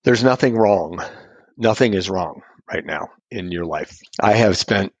There's nothing wrong. Nothing is wrong right now in your life. I have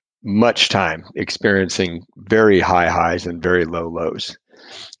spent much time experiencing very high highs and very low lows.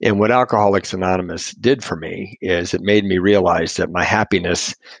 And what Alcoholics Anonymous did for me is it made me realize that my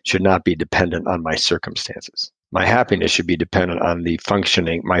happiness should not be dependent on my circumstances. My happiness should be dependent on my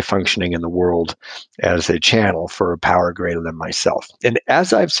functioning in the world as a channel for a power greater than myself. And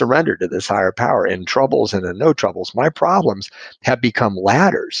as I've surrendered to this higher power in troubles and in no troubles, my problems have become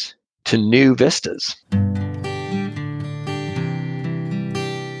ladders to new vistas.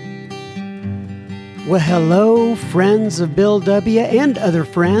 Well, hello, friends of Bill W. and other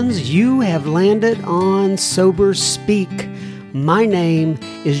friends. You have landed on Sober Speak. My name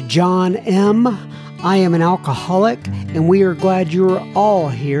is John M. I am an alcoholic, and we are glad you are all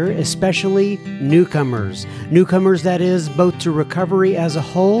here, especially newcomers. Newcomers, that is, both to recovery as a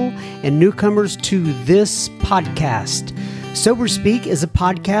whole and newcomers to this podcast. Sober Speak is a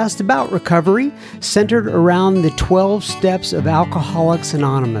podcast about recovery centered around the 12 steps of Alcoholics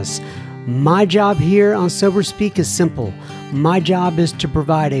Anonymous. My job here on Sober Speak is simple. My job is to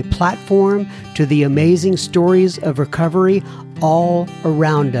provide a platform to the amazing stories of recovery all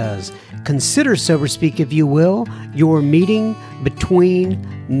around us. Consider Sober Speak, if you will, your meeting between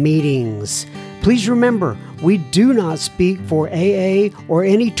meetings. Please remember, we do not speak for AA or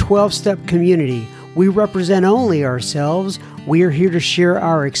any 12-step community. We represent only ourselves. We are here to share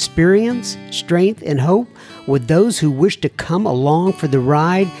our experience, strength, and hope with those who wish to come along for the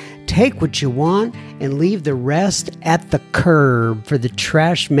ride. Take what you want and leave the rest at the curb for the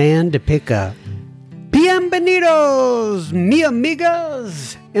trash man to pick up. Bienvenidos, mi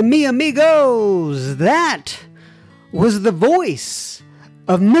amigas and mi amigos. That was the voice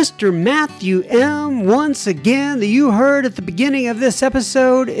of Mr. Matthew M. once again that you heard at the beginning of this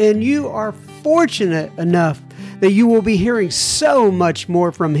episode, and you are fortunate enough that you will be hearing so much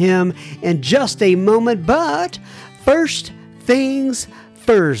more from him in just a moment. But first things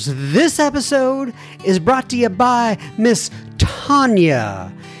first, this episode is brought to you by Miss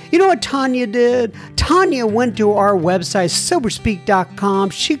Tanya. You know what Tanya did? Tanya went to our website,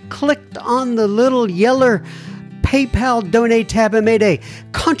 soberspeak.com. She clicked on the little yellow PayPal donate tab and made a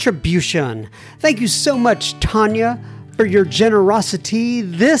contribution. Thank you so much, Tanya, for your generosity.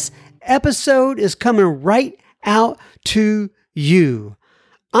 This episode is coming right out to you.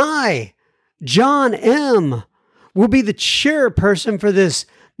 I, John M., will be the chairperson for this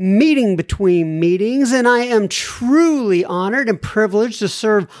meeting between meetings, and I am truly honored and privileged to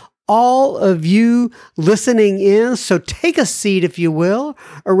serve all of you listening in. So take a seat, if you will,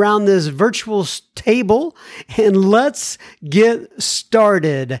 around this virtual table, and let's get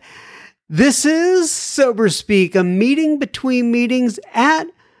started. This is Sober Speak, a meeting between meetings at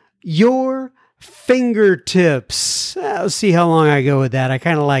your fingertips. I'll see how long I go with that. I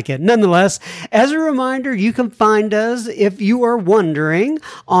kind of like it. Nonetheless, as a reminder, you can find us, if you are wondering,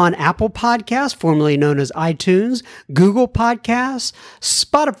 on Apple Podcasts, formerly known as iTunes, Google Podcasts,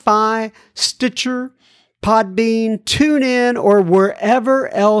 Spotify, Stitcher, Podbean, TuneIn, or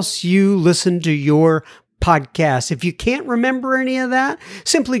wherever else you listen to your podcast. If you can't remember any of that,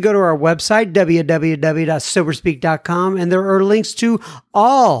 simply go to our website, www.soberspeak.com, and there are links to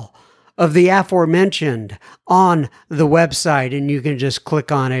all of the aforementioned on the website, and you can just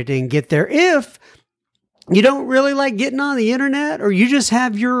click on it and get there. If you don't really like getting on the internet, or you just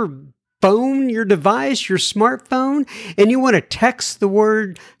have your phone, your device, your smartphone, and you want to text the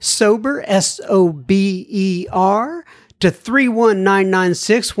word sober, SOBER, to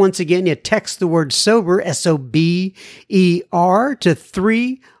 31996. Once again, you text the word sober, SOBER, to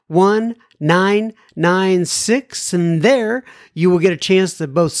 31996, and there you will get a chance to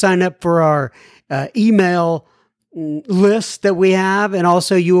both sign up for our email list that we have, and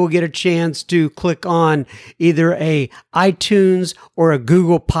also you will get a chance to click on either a iTunes or a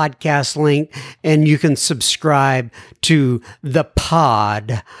Google Podcast link, and you can subscribe to the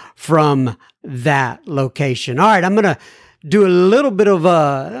pod from that location. All right, I'm going to do a little bit of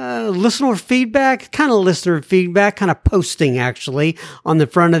listener feedback, kind of posting actually on the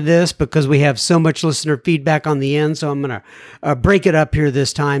front of this, because we have so much listener feedback on the end. So I'm going to break it up here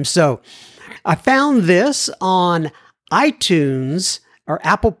this time. So I found this on iTunes or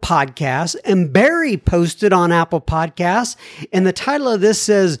Apple Podcasts, and Barry posted on Apple Podcasts, and the title of this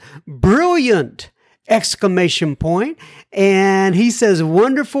says, "Brilliant!" And he says,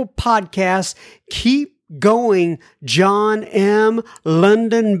 "Wonderful podcast. Keep going, John M.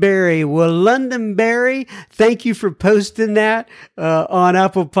 Londonberry. Well, Londonberry, thank you for posting that on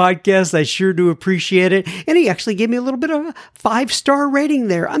Apple Podcasts. I sure do appreciate it. And he actually gave me a little bit of a 5-star rating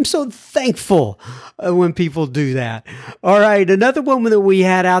there. I'm so thankful when people do that. All right, another one that we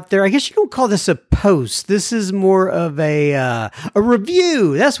had out there, I guess you don't call this a post. This is more of a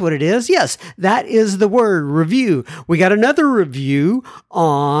review. That's what it is. Yes, that is the word, review. We got another review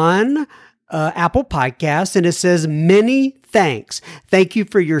on Apple Podcasts, and it says, many thanks. Thank you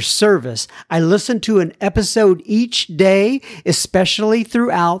for your service. I listen to an episode each day, especially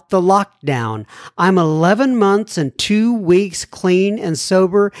throughout the lockdown. I'm 11 months and 2 weeks clean and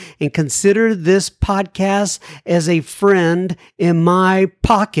sober and consider this podcast as a friend in my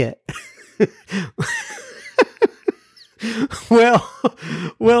pocket. Well,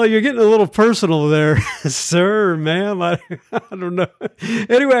 you're getting a little personal there, sir, ma'am. I don't know.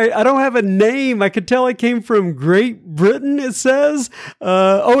 Anyway, I don't have a name. I could tell I came from Great Britain, it says.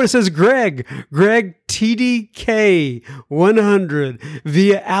 It says Greg TDK 100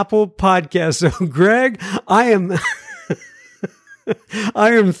 via Apple Podcast. So, Greg, I am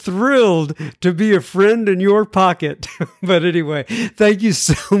thrilled to be a friend in your pocket. But anyway, thank you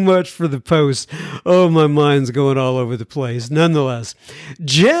so much for the post. Oh, my mind's going all over the place. Nonetheless,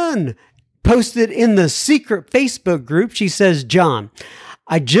 Jen posted in the secret Facebook group. She says, John,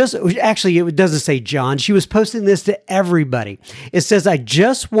 it doesn't say John. She was posting this to everybody. It says, I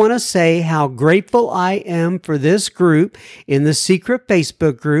just want to say how grateful I am for this group in the secret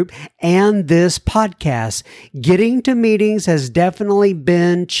Facebook group and this podcast. Getting to meetings has definitely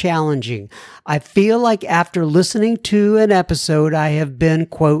been challenging. I feel like after listening to an episode, I have been,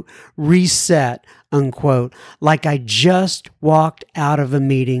 quote, reset, unquote, like I just walked out of a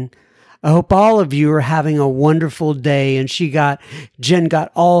meeting. I hope all of you are having a wonderful day. And Jen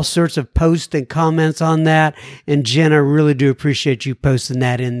got all sorts of posts and comments on that. And Jen, I really do appreciate you posting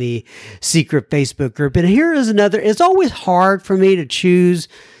that in the secret Facebook group. And here is another, it's always hard for me to choose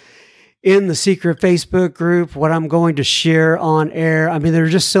in the secret Facebook group what I'm going to share on air. I mean, there are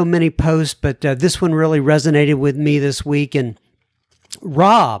just so many posts, but this one really resonated with me this week. And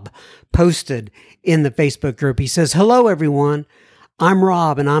Rob posted in the Facebook group. He says, hello, everyone. I'm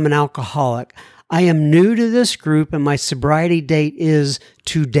Rob, and I'm an alcoholic. I am new to this group, and my sobriety date is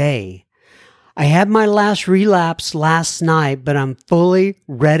today. I had my last relapse last night, but I'm fully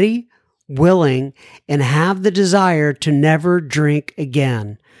ready, willing, and have the desire to never drink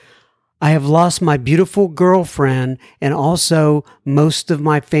again. I have lost my beautiful girlfriend and also most of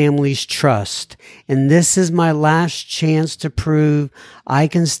my family's trust, and this is my last chance to prove I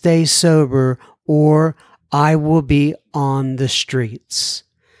can stay sober or I will be on the streets.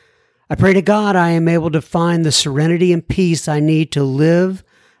 I pray to God I am able to find the serenity and peace I need to live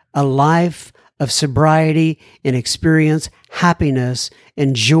a life of sobriety and experience happiness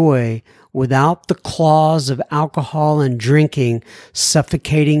and joy without the claws of alcohol and drinking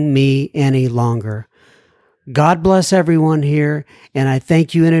suffocating me any longer. God bless everyone here, and I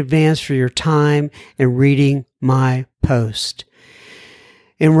thank you in advance for your time and reading my post.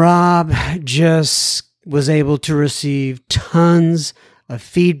 And Rob just was able to receive tons of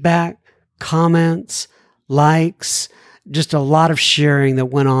feedback, comments, likes, just a lot of sharing that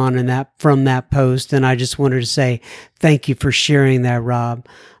went on from that post. And I just wanted to say thank you for sharing that, Rob.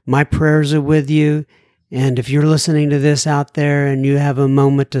 My prayers are with you. And if you're listening to this out there and you have a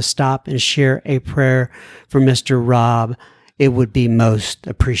moment to stop and share a prayer for Mr. Rob, it would be most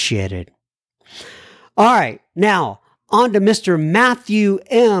appreciated. All right, now on to Mr. Matthew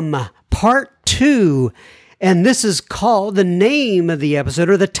M., Part 2. And this is called, the name of the episode,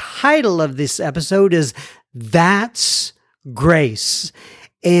 or the title of this episode is That's Grace.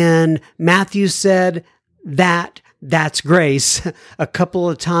 And Matthew said that's grace a couple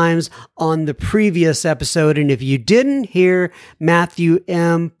of times on the previous episode. And if you didn't hear Matthew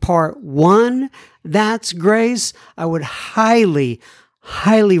M. Part 1, That's Grace, I would highly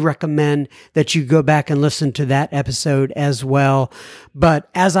recommend that you go back and listen to that episode as well. But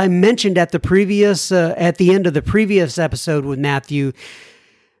as I mentioned at the end of the previous episode with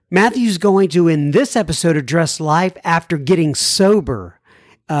Matthew's going to, in this episode, address life after getting sober.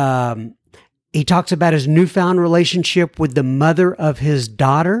 He talks about his newfound relationship with the mother of his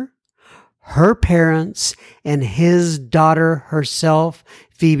daughter, her parents, and his daughter herself,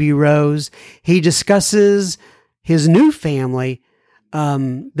 Phoebe Rose. He discusses his new family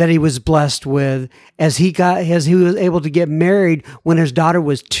that he was blessed with as he was able to get married when his daughter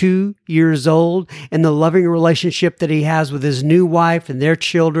was 2 years old, and the loving relationship that he has with his new wife and their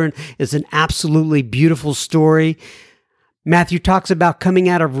children is an absolutely beautiful story. Matthew talks about coming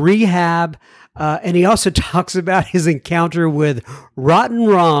out of rehab And he also talks about his encounter with Rotten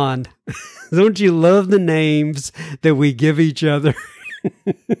Ron. Don't you love the names that we give each other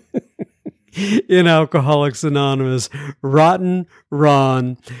in Alcoholics Anonymous? Rotten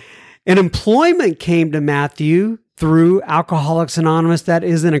Ron. And employment came to Matthew through Alcoholics Anonymous. That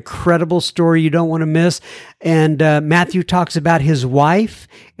is an incredible story you don't want to miss. And Matthew talks about his wife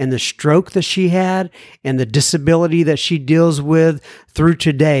and the stroke that she had and the disability that she deals with through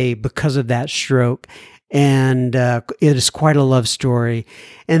today because of that stroke. And it is quite a love story.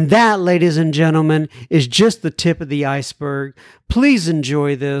 And that, ladies and gentlemen, is just the tip of the iceberg. Please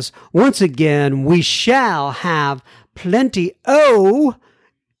enjoy this. Once again, we shall have plenty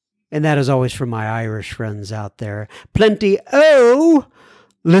and that is always for my Irish friends out there, plenty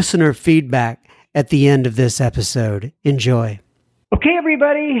listener feedback at the end of this episode. Enjoy. Okay,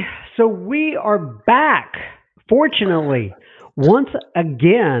 everybody. So we are back, fortunately, once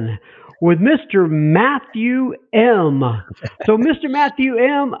again with Mr. Matthew M. So, Mr. Matthew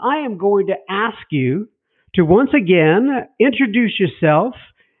M., I am going to ask you to once again introduce yourself,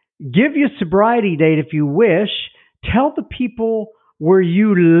 give your sobriety date if you wish, tell the people where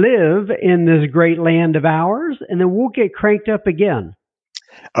you live in this great land of ours, and then we'll get cranked up again.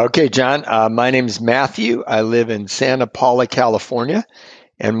 Okay, John. My name is Matthew. I live in Santa Paula, California,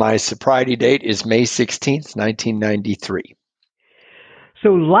 and my sobriety date is May 16th, 1993. So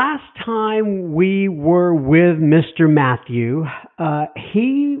last time we were with Mr. Matthew,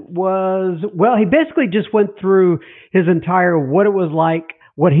 he basically just went through his entire what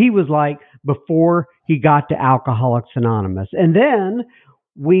he was like before he got to Alcoholics Anonymous. And then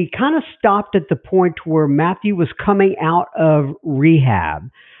we kind of stopped at the point where Matthew was coming out of rehab.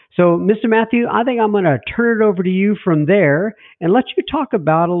 So, Mr. Matthew, I think I'm going to turn it over to you from there and let you talk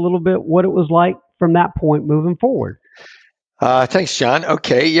about a little bit what it was like from that point moving forward. Thanks, John.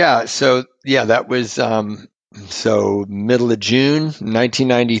 Okay, yeah. So, that was middle of June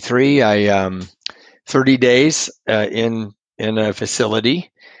 1993. I 30 days in a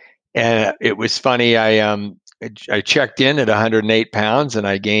facility. And it was funny. I checked in at 108 pounds and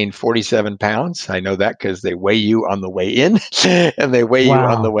I gained 47 pounds. I know that because they weigh you on the way in and they weigh you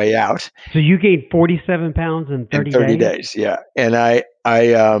on the way out. So you gained 47 pounds in 30 days? Yeah. And I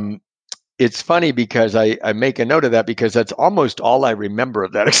it's funny because I make a note of that because that's almost all I remember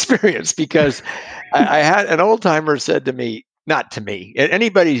of that experience because I had an old timer said to me, not to me.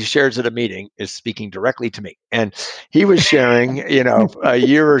 Anybody who shares at a meeting is speaking directly to me. And he was sharing, a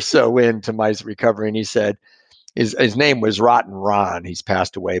year or so into my recovery, and he said, his name was Rotten Ron. He's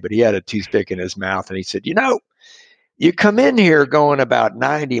passed away, but he had a toothpick in his mouth. And he said, you come in here going about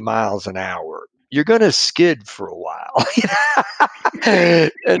 90 miles an hour. You're going to skid for a while.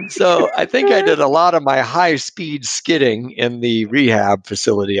 And so I think I did a lot of my high speed skidding in the rehab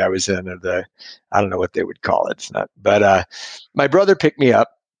facility I was in, or I don't know what they would call it. It's not, but my brother picked me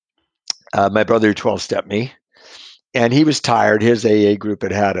up. My brother 12-stepped me, and he was tired. His AA group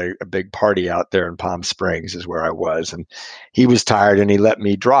had a big party out there in Palm Springs is where I was. And he was tired and he let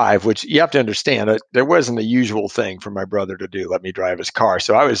me drive, which you have to understand, there wasn't the usual thing for my brother to do, let me drive his car.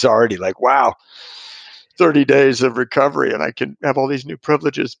 So I was already like, wow, 30 days of recovery and I can have all these new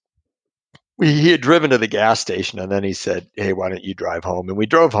privileges. He had driven to the gas station and then he said, hey, why don't you drive home? And we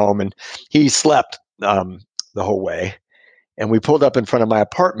drove home and he slept the whole way. And we pulled up in front of my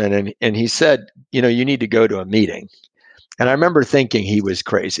apartment and he said, you need to go to a meeting. And I remember thinking he was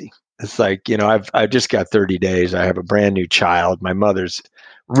crazy. It's like, I've just got 30 days. I have a brand new child. My mother's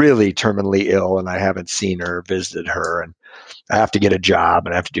really terminally ill and I haven't seen her or visited her. And I have to get a job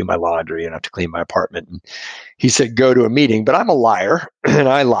and I have to do my laundry and I have to clean my apartment. And he said, go to a meeting, but I'm a liar. And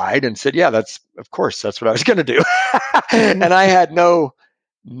I lied and said, yeah, of course, that's what I was going to do. And I had no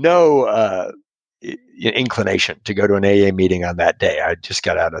inclination to go to an AA meeting on that day. I just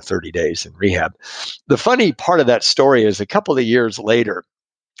got out of 30 days in rehab. The funny part of that story is a couple of years later,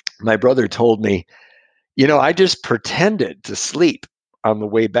 my brother told me, I just pretended to sleep on the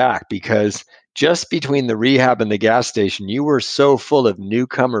way back because just between the rehab and the gas station, you were so full of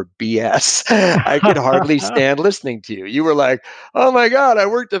newcomer BS. I could hardly stand listening to you. You were like, oh my God, I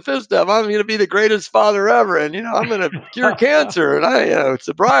worked at FISDEF. I'm going to be the greatest father ever. And, I'm going to cure cancer. And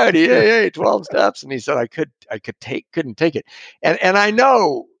sobriety, AA, 12 steps. And he said, I couldn't take it. And I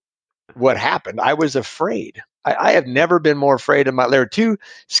know what happened. I was afraid. I have never been more afraid there are two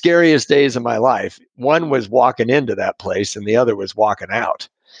scariest days of my life. One was walking into that place and the other was walking out.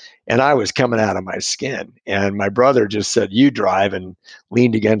 And I was coming out of my skin. And my brother just said, you drive, and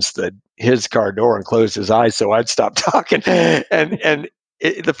leaned against his car door and closed his eyes so I'd stop talking. And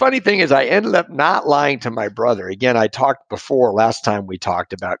the funny thing is I ended up not lying to my brother. Again, I talked before last time we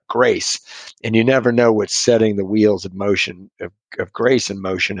talked about grace, and you never know what's setting the wheels of motion of grace in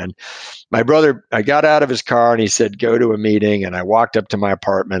motion. And my brother, I got out of his car and he said, go to a meeting. And I walked up to my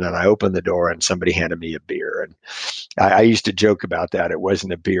apartment and I opened the door and somebody handed me a beer. And I used to joke about that. It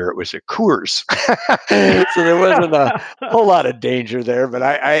wasn't a beer, it was a Coors. So there wasn't a whole lot of danger there. But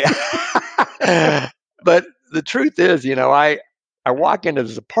but the truth is, I walk into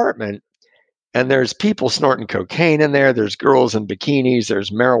this apartment and there's people snorting cocaine in there. There's girls in bikinis. There's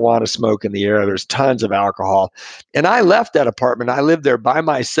marijuana smoke in the air. There's tons of alcohol. And I left that apartment. I lived there by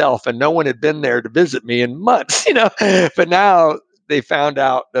myself and no one had been there to visit me in months, But now they found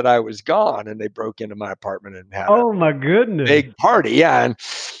out that I was gone and they broke into my apartment and had my goodness, big party. Yeah.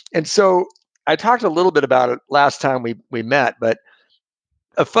 And so I talked a little bit about it last time we met, but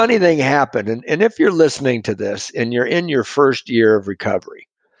a funny thing happened. And if you're listening to this and you're in your first year of recovery,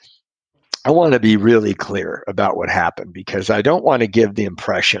 I want to be really clear about what happened because I don't want to give the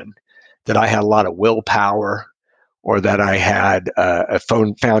impression that I had a lot of willpower or that I had a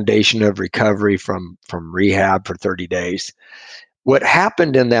foundation of recovery from rehab for 30 days. What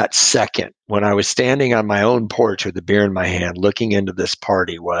happened in that second when I was standing on my own porch with a beer in my hand looking into this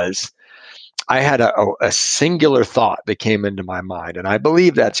party was I had a singular thought that came into my mind, and I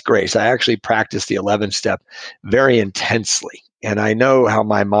believe that's grace. I actually practiced the 11th step very intensely, and I know how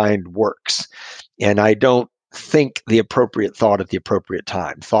my mind works, and I don't think the appropriate thought at the appropriate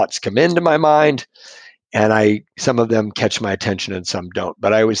time. Thoughts come into my mind, and some of them catch my attention and some don't.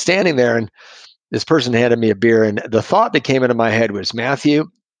 But I was standing there, and this person handed me a beer, and the thought that came into my head was, Matthew,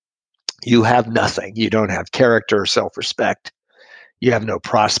 you have nothing. You don't have character or self-respect. You have no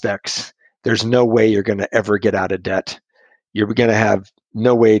prospects. There's no way you're going to ever get out of debt. You're going to have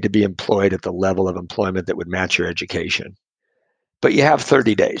no way to be employed at the level of employment that would match your education. But you have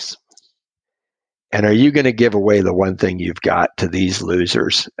 30 days. And are you going to give away the one thing you've got to these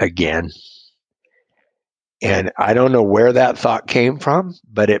losers again? And I don't know where that thought came from,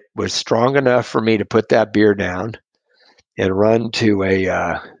 but it was strong enough for me to put that beer down and run to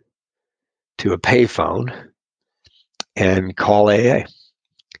a payphone and call AA.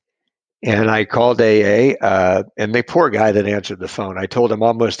 And I called AA, and the poor guy that answered the phone, I told him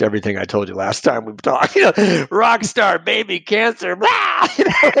almost everything I told you last time we talked. Rock star, baby, cancer, blah.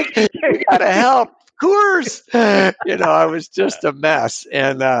 You gotta help, Coors. I was just a mess,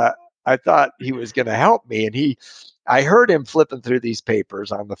 and I thought he was going to help me. And I heard him flipping through these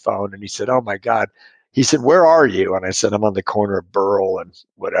papers on the phone, and he said, "Oh my God." He said, "Where are you?" And I said, "I'm on the corner of Burl and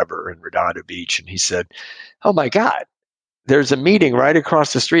whatever in Redondo Beach." And he said, "Oh my God. There's a meeting right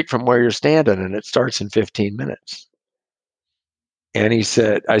across the street from where you're standing, and it starts in 15 minutes. And I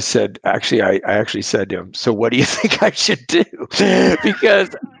said, I actually said to him, "So what do you think I should do?" Because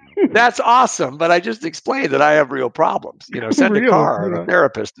that's awesome, but I just explained that I have real problems. Send a car and a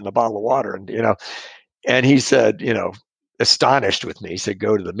therapist and a bottle of water, and And he said, astonished with me, he said,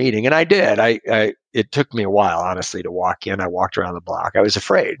 "Go to the meeting." And I did. It took me a while, honestly, to walk in. I walked around the block. I was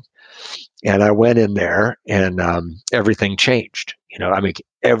afraid. And I went in there and everything changed.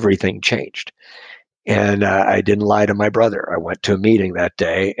 Everything changed. And I didn't lie to my brother. I went to a meeting that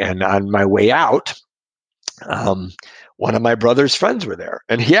day, and on my way out, one of my brother's friends were there.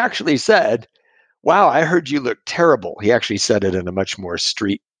 And he actually said, "Wow, I heard you look terrible." He actually said it in a much more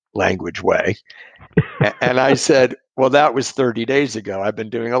street language way. And I said, "Well, that was 30 days ago. I've been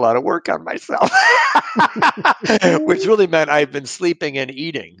doing a lot of work on myself," which really meant I've been sleeping and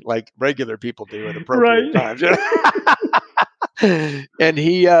eating like regular people do at appropriate times. And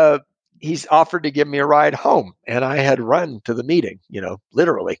he's offered to give me a ride home, and I had run to the meeting,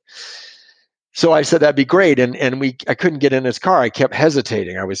 literally. So I said that'd be great, and I couldn't get in his car. I kept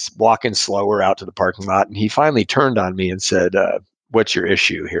hesitating. I was walking slower out to the parking lot, and he finally turned on me and said, "What's your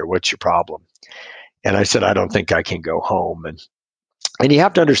issue here? What's your problem?" And I said, "I don't think I can go home." And you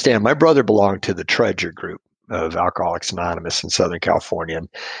have to understand, my brother belonged to the Treasure group of Alcoholics Anonymous in Southern California. And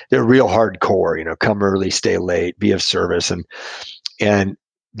they're real hardcore, come early, stay late, be of service. And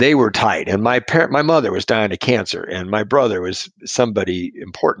they were tight. And my mother was dying of cancer, and my brother was somebody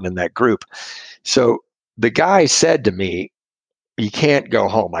important in that group. So the guy said to me, "You can't go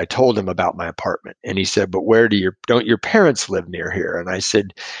home." I told him about my apartment, and he said, "But don't your parents live near here?" And I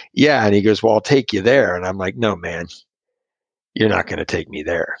said, "Yeah." And he goes, "Well, I'll take you there." And I'm like, "No, man, you're not going to take me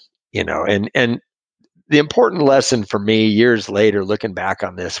there." And the important lesson for me years later, looking back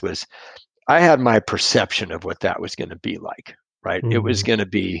on this, was I had my perception of what that was going to be like, right? Mm-hmm. It was going to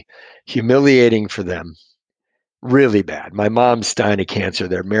be humiliating for them, really bad. My mom's dying of cancer.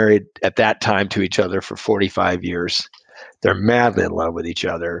 They're married at that time to each other for 45 years. They're madly in love with each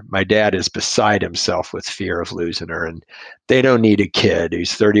other. My dad is beside himself with fear of losing her, and they don't need a kid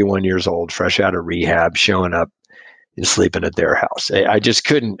who's 31 years old, fresh out of rehab, showing up and sleeping at their house. I just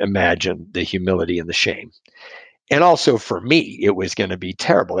couldn't imagine the humility and the shame. And also for me, it was going to be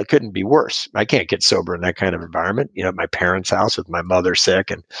terrible. It couldn't be worse. I can't get sober in that kind of environment, at my parents' house with my mother sick.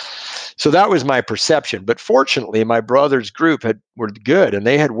 And so that was my perception. But fortunately, my brother's group were good, and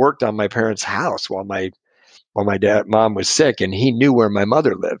they had worked on my parents' house while my mom was sick, and he knew where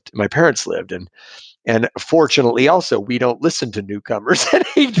my parents lived. And fortunately, also, we don't listen to newcomers. And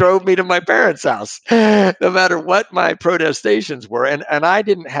he drove me to my parents' house, no matter what my protestations were. And I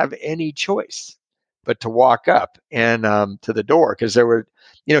didn't have any choice but to walk up and to the door, because there were,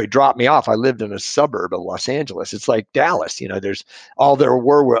 he dropped me off. I lived in a suburb of Los Angeles. It's like Dallas. There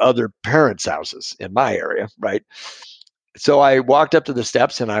were other parents' houses in my area, right? So I walked up to the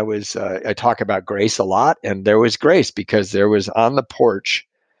steps, and I talk about grace a lot. And there was grace because there was on the porch,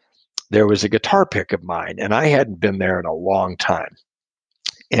 there was a guitar pick of mine, and I hadn't been there in a long time.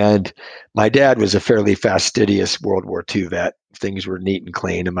 And my dad was a fairly fastidious World War II vet. Things were neat and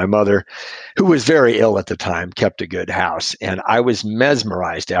clean. And my mother, who was very ill at the time, kept a good house. And I was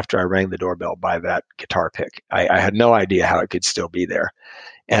mesmerized after I rang the doorbell by that guitar pick. I had no idea how it could still be there.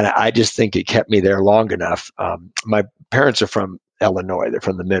 And I just think it kept me there long enough. My parents are from Illinois. They're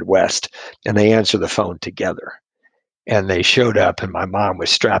from the Midwest. And they answer the phone together. And they showed up, and my mom was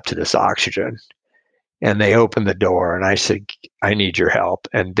strapped to this oxygen. And they opened the door, and I said, I need your help.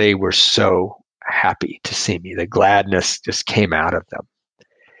 And they were so happy to see me. The gladness just came out of them.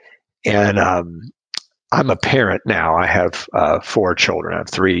 And I'm a parent now. I have 4 children. I have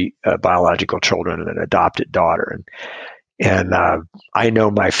 3 biological children and an adopted daughter. And I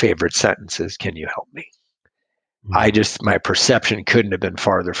know my favorite sentence is, can you help me? My perception couldn't have been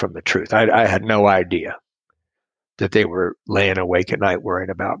farther from the truth. I had no idea that they were laying awake at night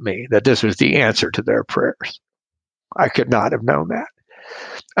worrying about me, that this was the answer to their prayers. I could not have known that.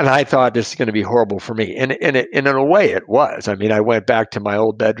 And I thought, this is going to be horrible for me. And in a way, it was. I mean, I went back to my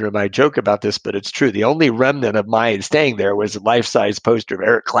old bedroom. I joke about this, but it's true. The only remnant of my staying there was a life-size poster of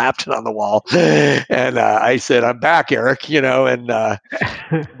Eric Clapton on the wall. And I said, I'm back, Eric, and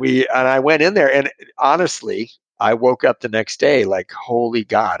I went in there. And honestly, I woke up the next day like, holy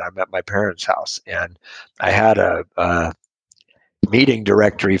God, I'm at my parents' house. And I had a meeting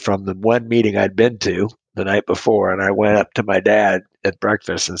directory from the one meeting I'd been to the night before. And I went up to my dad at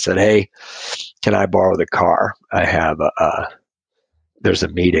breakfast and said, hey, can I borrow the car? I have there's a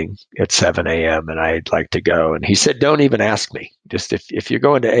meeting at 7 a.m. and I'd like to go. And he said, don't even ask me. Just if you're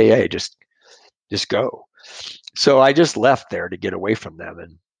going to AA, just go. So I just left there to get away from them.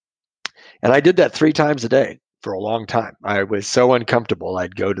 And I did that 3 times a day for a long time. I was so uncomfortable.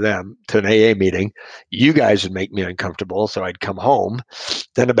 I'd go to them to an AA meeting. You guys would make me uncomfortable. So I'd come home.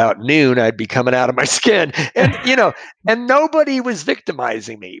 Then about noon, I'd be coming out of my skin. And, and nobody was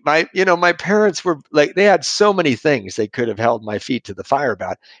victimizing me. My parents were like, they had so many things they could have held my feet to the fire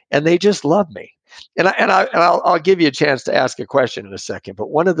about, and they just loved me. And I'll give you a chance to ask a question in a second.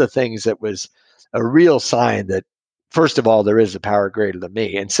 But one of the things that was a real sign that, first of all, there is a power greater than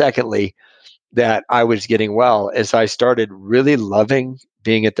me. And secondly, that I was getting well as I started really loving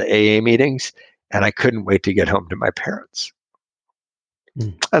being at the AA meetings, and I couldn't wait to get home to my parents.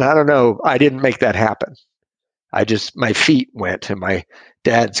 And I don't know, I didn't make that happen. My feet went, and my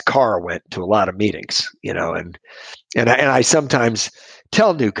dad's car went to a lot of meetings, and I sometimes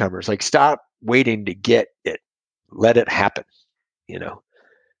tell newcomers, like, stop waiting to get it, let it happen,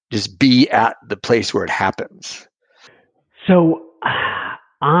 just be at the place where it happens. So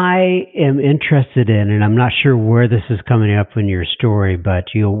I am interested in, and I'm not sure where this is coming up in your story, but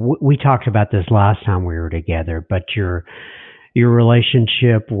we talked about this last time we were together, but your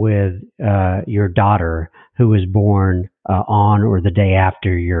relationship with your daughter, who was born on or the day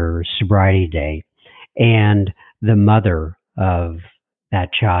after your sobriety day, and the mother of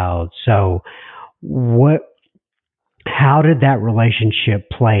that child. So how did that relationship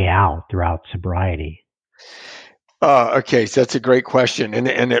play out throughout sobriety? Okay, so that's a great question,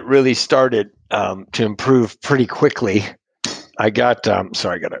 and it really started to improve pretty quickly. I got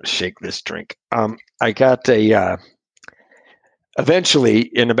sorry, I got to shake this drink. I got eventually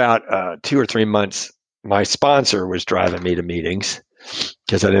in about 2 or 3 months, my sponsor was driving me to meetings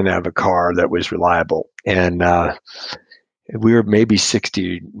because I didn't have a car that was reliable, and we were maybe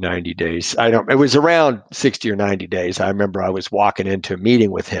 60, 90 days. It was around 60 or 90 days. I remember I was walking into a meeting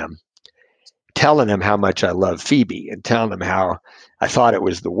with him, telling him how much I love Phoebe and telling him how I thought it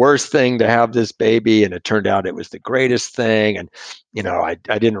was the worst thing to have this baby, and it turned out it was the greatest thing. And, I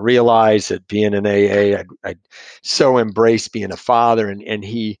didn't realize that being in AA, I so embraced being a father, and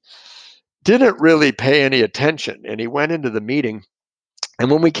he didn't really pay any attention. And he went into the meeting. And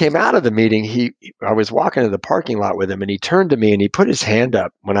when we came out of the meeting, I was walking to the parking lot with him, and he turned to me and he put his hand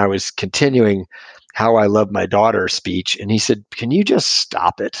up when I was continuing how I love my daughter speech. And he said, "Can you just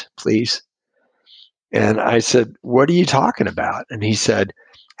stop it, please?" And I said, "What are you talking about?" And he said,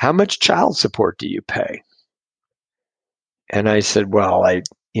 "How much child support do you pay?" And I said, "Well, I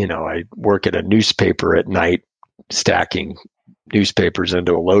work at a newspaper at night, stacking newspapers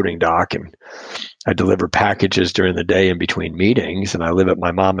into a loading dock, and I deliver packages during the day in between meetings, and I live at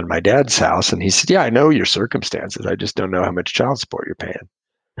my mom and my dad's house." And he said, "Yeah, I know your circumstances. I just don't know how much child support you're paying."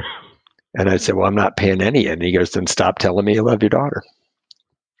 And I said, "Well, I'm not paying any." And he goes, "Then stop telling me you love your daughter."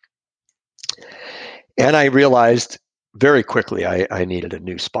 And I realized very quickly I needed a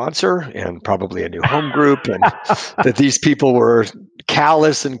new sponsor and probably a new home group, and that these people were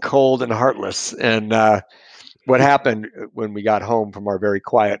callous and cold and heartless. And what happened when we got home from our very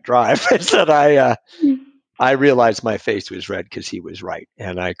quiet drive is that I realized my face was red because he was right.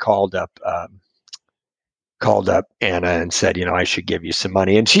 And I called up Anna and said, "I should give you some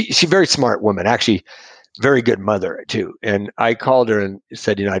money." And she's a very smart woman, actually, very good mother too. And I called her and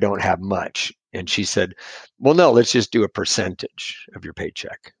said, "I don't have much." And she said, "Well, no, let's just do a percentage of your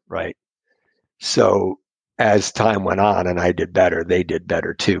paycheck, right?" So as time went on and I did better, they did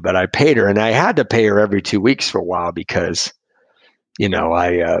better too. But I paid her, and I had to pay her every 2 weeks for a while because,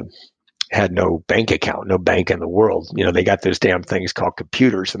 I had no bank account, no bank in the world. They got those damn things called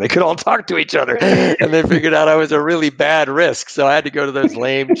computers, and they could all talk to each other. And they figured out I was a really bad risk. So I had to go to those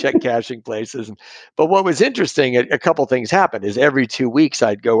lame check cashing places. But what was interesting, a couple things happened, is every 2 weeks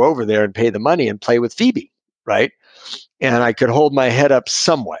I'd go over there and pay the money and play with Phoebe, right? And I could hold my head up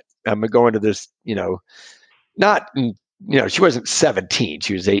somewhat. I'm going to this, not, she wasn't 17,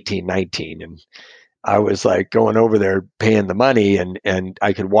 she was 18, 19. And I was like going over there paying the money, and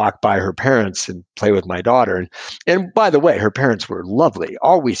I could walk by her parents and play with my daughter. And by the way, her parents were lovely,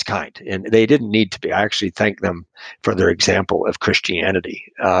 always kind, and they didn't need to be. I actually thank them for their example of Christianity.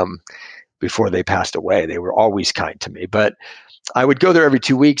 Before they passed away, they were always kind to me. But I would go there every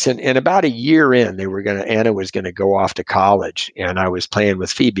 2 weeks, and about a year in, Anna was going to go off to college, and I was playing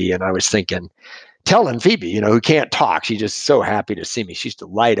with Phoebe, and I was telling Phoebe, who can't talk, she's just so happy to see me. She used to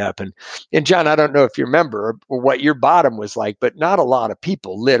light up. And John, I don't know if you remember what your bottom was like, but not a lot of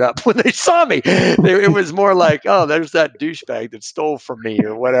people lit up when they saw me. It was more like, "Oh, there's that douchebag that stole from me,"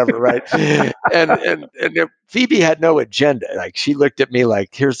 or whatever, right? And Phoebe had no agenda. Like, she looked at me like,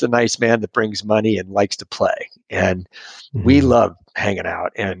 "Here's the nice man that brings money and likes to play." And we loved hanging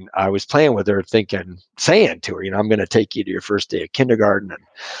out. And I was playing with her, saying to her, "I'm going to take you to your first day of kindergarten, and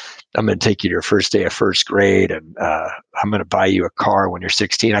I'm going to take you to your first day of first grade, and I'm going to buy you a car when you're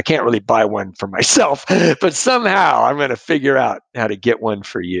 16. I can't really buy one for myself, but somehow I'm going to figure out how to get one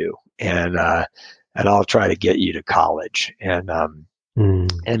for you, and I'll try to get you to college." And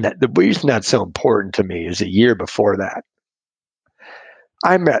that the reason that's so important to me is a year before that,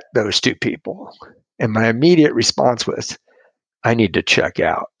 I met those two people, and my immediate response was, "I need to check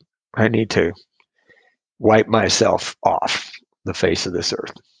out. I need to wipe myself off the face of this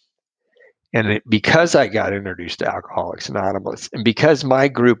earth." And because I got introduced to Alcoholics Anonymous, and because my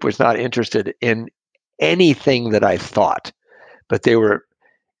group was not interested in anything that I thought, but they were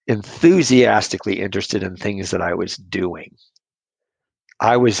enthusiastically interested in things that I was doing,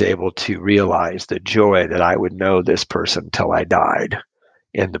 I was able to realize the joy that I would know this person till I died,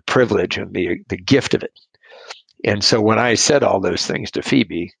 and the privilege and the gift of it. And so when I said all those things to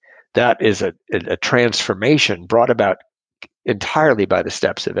Phoebe, that is a transformation brought about entirely by the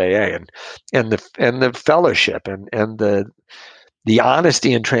steps of AA, and the fellowship, and the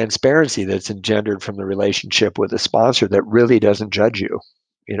honesty and transparency that's engendered from the relationship with a sponsor that really doesn't judge you.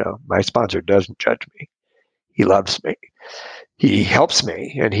 My sponsor doesn't judge me. He loves me. He helps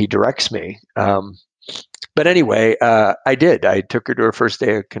me, and he directs me. But anyway, I did. I took her to her first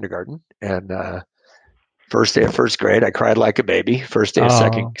day of kindergarten, and first day of first grade, I cried like a baby. First day of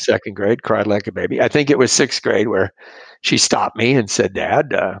second grade, cried like a baby. I think it was sixth grade where she stopped me and said,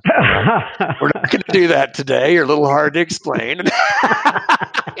 "Dad, we're not going to do that today. You're a little hard to explain."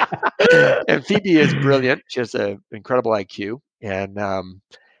 And Phoebe is brilliant. She has an incredible IQ. And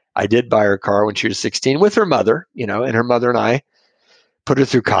I did buy her a car when she was 16 with her mother, and her mother and I put her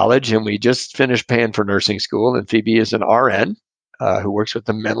through college, and we just finished paying for nursing school. And Phoebe is an RN who works with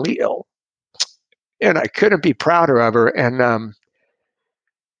the mentally ill. And I couldn't be prouder of her. And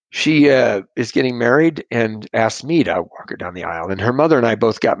she is getting married and asked me to walk her down the aisle. And her mother and I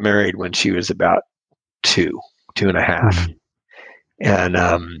both got married when she was about two and a half. Mhm.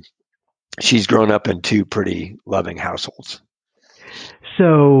 And she's grown up in two pretty loving households.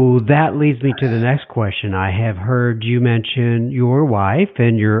 So that leads me to the next question. I have heard you mention your wife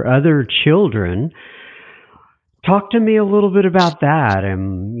and your other children. Talk to me a little bit about that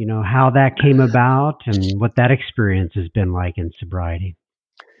and, how that came about and what that experience has been like in sobriety.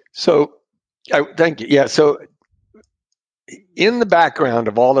 So, thank you. Yeah. So, in the background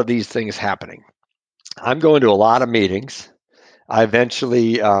of all of these things happening, I'm going to a lot of meetings. I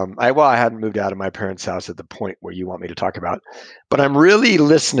eventually, I hadn't moved out of my parents' house at the point where you want me to talk about, but I'm really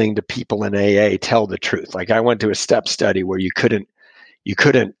listening to people in AA tell the truth. Like I went to a step study where you couldn't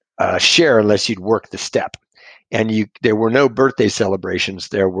share unless you'd work the step, and there were no birthday celebrations.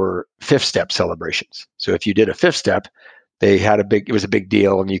 There were fifth step celebrations. So if you did a fifth step, it was a big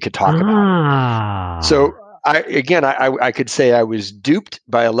deal, and you could talk about it. So I could say I was duped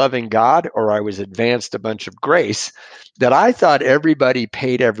by a loving God, or I was advanced a bunch of grace, that I thought everybody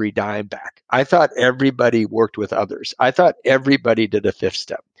paid every dime back. I thought everybody worked with others. I thought everybody did a fifth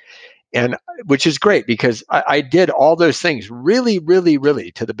step. And which is great because I did all those things really, really,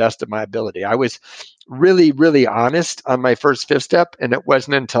 really to the best of my ability. I was really, really honest on my first fifth step. And it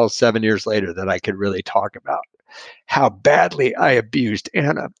wasn't until 7 years later that I could really talk about how badly I abused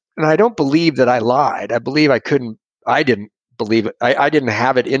Anna. And I don't believe that I lied. I believe I didn't believe it. I didn't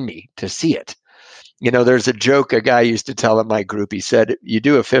have it in me to see it. There's a joke a guy used to tell at my group. He said, you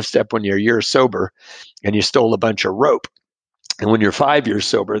do a fifth step when you're a year sober and you stole a bunch of rope. And when you're 5 years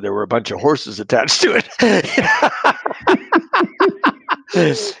sober, there were a bunch of horses attached to it.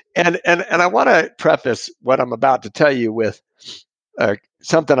 and I want to preface what I'm about to tell you with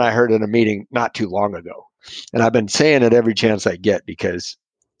something I heard in a meeting not too long ago. And I've been saying it every chance I get because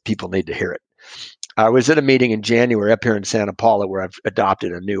people need to hear it. I was at a meeting in January up here in Santa Paula where I've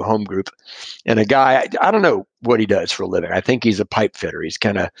adopted a new home group. And a guy, I don't know what he does for a living. I think he's a pipe fitter. He's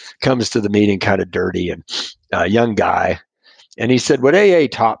kind of comes to the meeting kind of dirty, and a young guy. And he said, what AA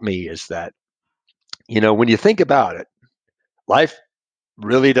taught me is that, when you think about it, life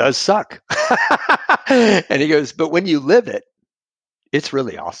really does suck. And he goes, but when you live it, it's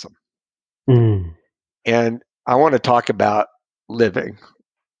really awesome. Mm. And I want to talk about living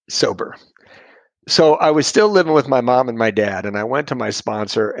sober. So I was still living with my mom and my dad, and I went to my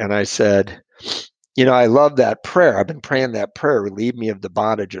sponsor and I said, I love that prayer. I've been praying that prayer, relieve me of the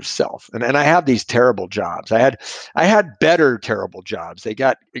bondage of self. And I have these terrible jobs. I had better terrible jobs. They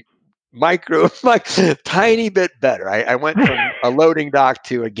got like tiny bit better. I went from a loading dock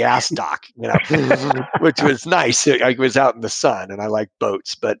to a gas dock, which was nice. I was out in the sun, and I like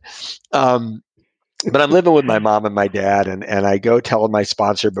boats, but I'm living with my mom and my dad, and I go tell my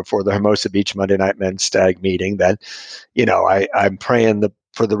sponsor before the Hermosa Beach Monday Night Men's Stag meeting that, I'm praying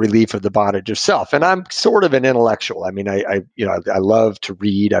for the relief of the bondage of self. And I'm sort of an intellectual. I mean, I love to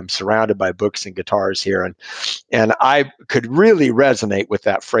read. I'm surrounded by books and guitars here, and I could really resonate with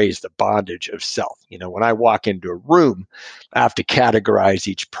that phrase, the bondage of self. When I walk into a room, I have to categorize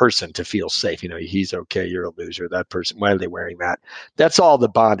each person to feel safe. He's okay, you're a loser. That person, why are they wearing that? That's all the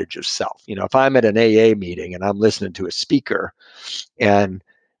bondage of self. If I'm at an AA meeting and I'm listening to a speaker and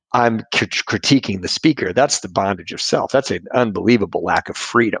I'm critiquing the speaker, that's the bondage of self. That's an unbelievable lack of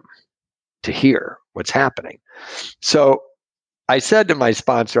freedom to hear what's happening. So I said to my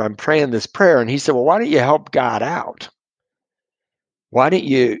sponsor, I'm praying this prayer. And he said, well, why don't you help God out? Why don't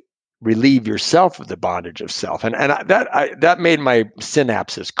you relieve yourself of the bondage of self? And that made my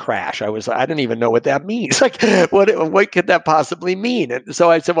synapses crash. I didn't even know what that means. Like, what could that possibly mean? And so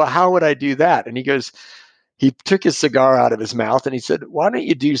I said, well, how would I do that? And he took his cigar out of his mouth and he said, why don't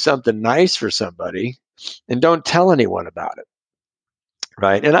you do something nice for somebody and don't tell anyone about it?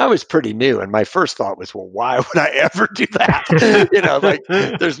 Right. And I was pretty new. And my first thought was, well, why would I ever do that? Like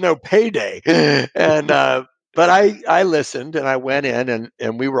there's no payday. And, but I listened and I went in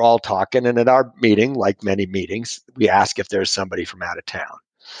and we were all talking. And at our meeting, like many meetings, we asked if there's somebody from out of town.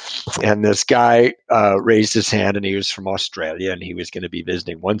 And this guy raised his hand, and he was from Australia, and he was going to be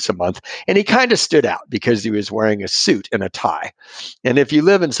visiting once a month. And he kind of stood out because he was wearing a suit and a tie. And if you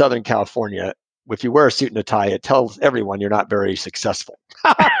live in Southern California, if you wear a suit and a tie, it tells everyone you're not very successful.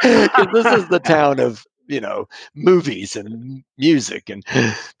 This is the town of movies and music.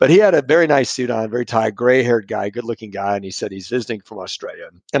 But he had a very nice suit on, very tie, gray-haired guy, good-looking guy, and he said he's visiting from Australia.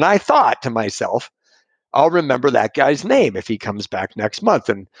 And I thought to myself, I'll remember that guy's name if he comes back next month,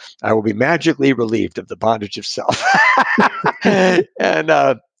 and I will be magically relieved of the bondage of self. And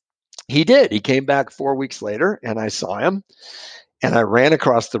he did. He came back 4 weeks later, and I saw him. And I ran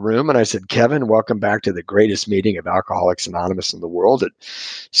across the room and I said, Kevin, welcome back to the greatest meeting of Alcoholics Anonymous in the world. And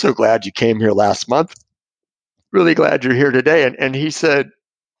so glad you came here last month. Really glad you're here today. And he said,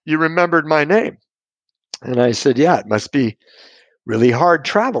 you remembered my name. And I said, yeah, it must be really hard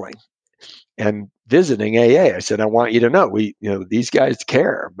traveling and visiting AA. I said, I want you to know, these guys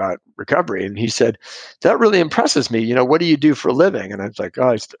care about recovery. And he said, that really impresses me. What do you do for a living? And I was like,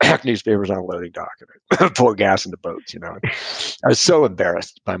 I stack newspapers on a loading dock and pour gas into boats. I was so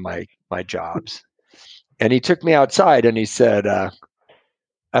embarrassed by my jobs. And he took me outside and he said,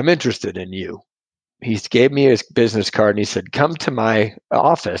 I'm interested in you. He gave me his business card and he said, come to my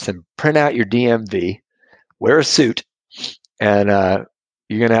office and print out your DMV, wear a suit, and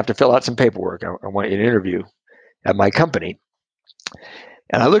you're going to have to fill out some paperwork. I want you to interview at my company.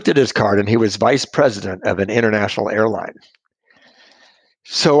 And I looked at his card and he was vice president of an international airline.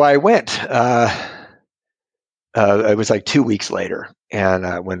 So I went. It was like 2 weeks later,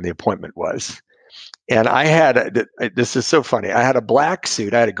 and when the appointment was. And I had, this is so funny, I had a black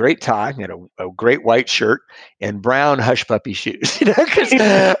suit, I had a great tie, I had a great white shirt, and brown hush puppy shoes, because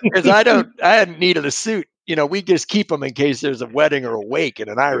I hadn't needed a suit. We just keep them in case there's a wedding or a wake in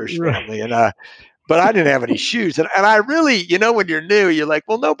an Irish family. And but I didn't have any shoes. And I really, when you're new, you're like,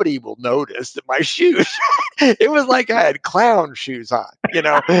 well, nobody will notice that my shoes, it was like I had clown shoes on,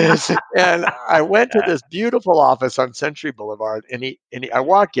 And I went to this beautiful office on Century Boulevard, and I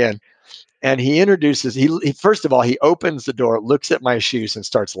walk in, and he introduces, he first of all, he opens the door, looks at my shoes, and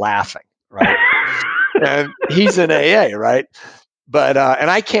starts laughing, right? And he's in AA, right? But, and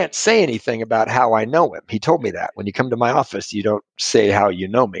I can't say anything about how I know him. He told me that when you come to my office, you don't say how you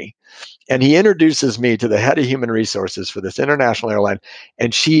know me. And he introduces me to the head of human resources for this international airline.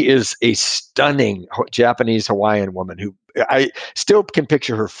 And she is a stunning Japanese Hawaiian woman who I still can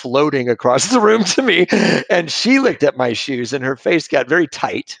picture her floating across the room to me. And she looked at my shoes and her face got very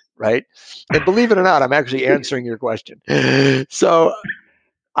tight, right? And believe it or not, I'm actually answering your question. So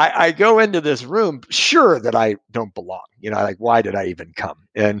I go into this room sure that I don't belong. Like, why did I even come?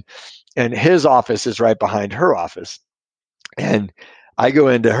 And his office is right behind her office. And I go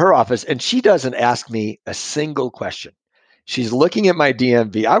into her office and she doesn't ask me a single question. She's looking at my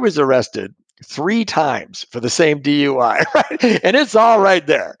DMV. I was arrested 3 times for the same DUI, right? And it's all right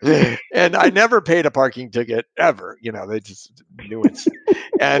there. And I never paid a parking ticket ever. They just knew it.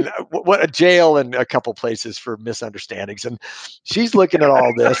 And what a jail and a couple places for misunderstandings. And she's looking at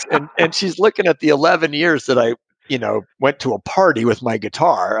all this and she's looking at the 11 years that I, went to a party with my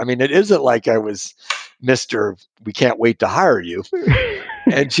guitar. I mean, it isn't like I was Mr. We can't wait to hire you.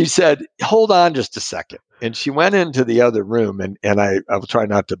 And she said, hold on just a second. And she went into the other room, and I'll try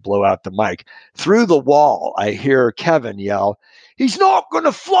not to blow out the mic. Through the wall, I hear Kevin yell, he's not going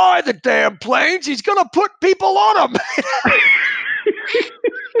to fly the damn planes. He's going to put people on them.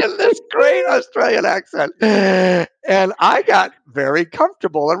 In this great Australian accent. And I got very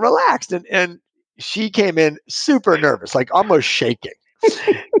comfortable and relaxed. And she came in super nervous, like almost shaking.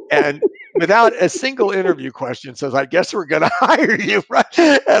 And without a single interview question, says, I guess we're going to hire you, right?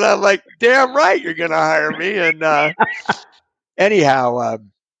 And I'm like, damn right, you're going to hire me. And anyhow,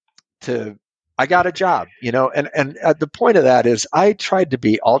 I got a job, and the point of that is I tried to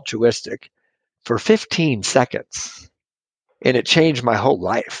be altruistic for 15 seconds, and it changed my whole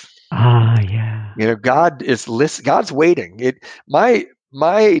life. Yeah. God's waiting.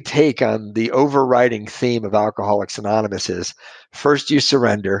 My take on the overriding theme of Alcoholics Anonymous is first you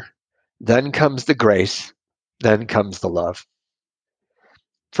surrender, then comes the grace, then comes the love.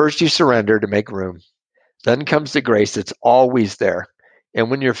 First you surrender to make room, then comes the grace that's always there.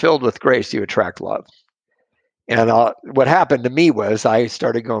 And when you're filled with grace, you attract love. And what happened to me was I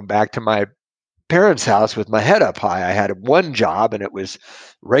started going back to my parents' house with my head up high. I had one job and it was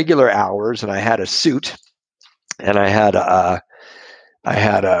regular hours, and I had a suit, and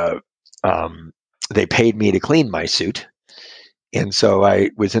they paid me to clean my suit. And so I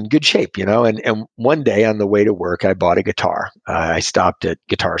was in good shape, and one day on the way to work, I bought a guitar. I stopped at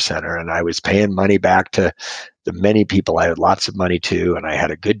Guitar Center, and I was paying money back to the many people I had lots of money to, and I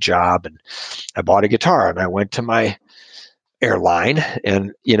had a good job, and I bought a guitar, and I went to my airline,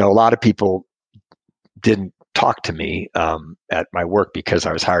 and, a lot of people didn't talk to me at my work because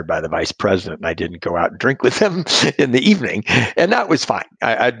I was hired by the vice president, and I didn't go out and drink with them in the evening. And that was fine.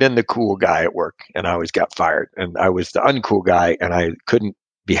 I'd been the cool guy at work, and I always got fired. And I was the uncool guy, and I couldn't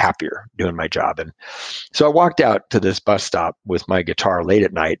be happier doing my job. And so I walked out to this bus stop with my guitar late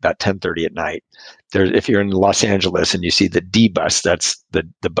at night, about 10:30 at night. If you're in Los Angeles and you see the D bus, that's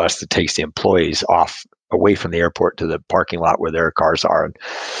the bus that takes the employees off away from the airport to the parking lot where their cars are.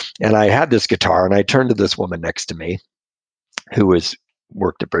 And I had this guitar, and I turned to this woman next to me, who was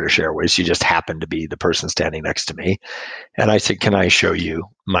worked at British Airways. She just happened to be the person standing next to me. And I said, "Can I show you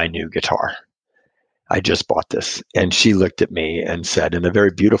my new guitar? I just bought this." And she looked at me and said in a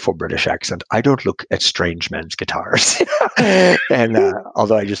very beautiful British accent, "I don't look at strange men's guitars." And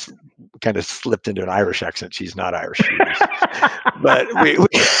although I just kind of slipped into an Irish accent, she's not Irish. But we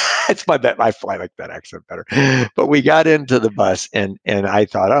it's my bet. I like that accent better. But we got into the bus, and I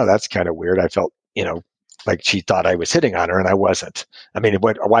thought, oh, that's kind of weird. I felt, like she thought I was hitting on her, and I wasn't. I mean,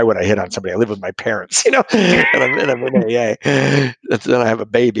 why would I hit on somebody? I live with my parents, and I'm in AA. Then I have a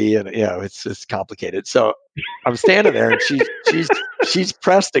baby, and it's complicated. So I'm standing there, and she's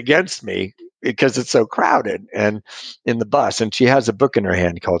pressed against me because it's so crowded, and in the bus, and she has a book in her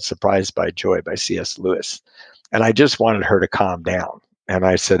hand called "Surprised by Joy" by C.S. Lewis, and I just wanted her to calm down. And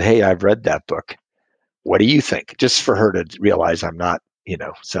I said, "Hey, I've read that book. What do you think?" Just for her to realize I'm not,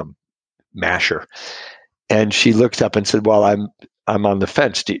 some masher. And she looked up and said, "Well, I'm on the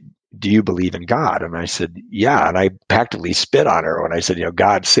fence. Do you believe in God?" And I said, "Yeah." And I practically spit on her when I said,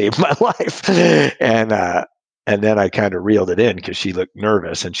 "God saved my life." And then I kind of reeled it in because she looked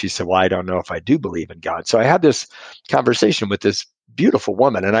nervous, and she said, "Well, I don't know if I do believe in God." So I had this conversation with this beautiful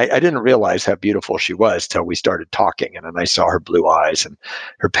woman, and I didn't realize how beautiful she was till we started talking, and then I saw her blue eyes and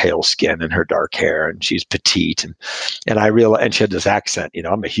her pale skin and her dark hair, and she's petite, and I realized, and she had this accent.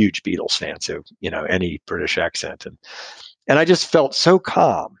 I'm a huge Beatles fan, so any British accent, and I just felt so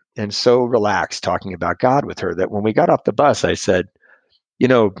calm and so relaxed talking about God with her that when we got off the bus, I said,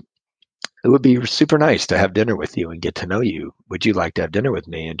 "It would be super nice to have dinner with you and get to know you. Would you like to have dinner with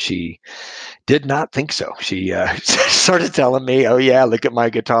me?" And she did not think so. She started telling me, "Oh yeah, look at my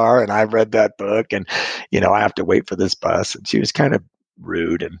guitar, and I've read that book, and I have to wait for this bus." And she was kind of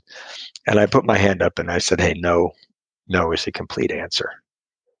rude, and I put my hand up and I said, "Hey, no is a complete answer,"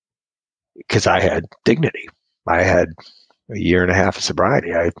 because I had dignity. I had a year and a half of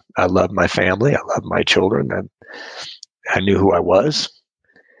sobriety. I loved my family. I loved my children, and I knew who I was.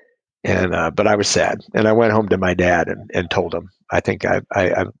 And but I was sad, and I went home to my dad and told him. I think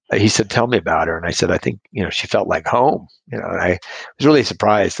he said, "Tell me about her," and I said, "I think she felt like home." And I was really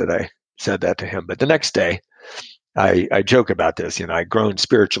surprised that I said that to him. But the next day, I joke about this. I'd grown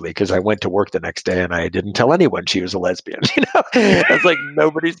spiritually because I went to work the next day and I didn't tell anyone she was a lesbian. It's like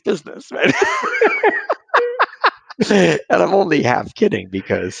nobody's business, right? And I'm only half kidding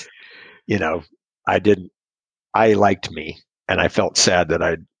because I didn't. I liked me, and I felt sad that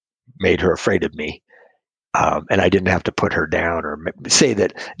I'd made her afraid of me. And I didn't have to put her down or say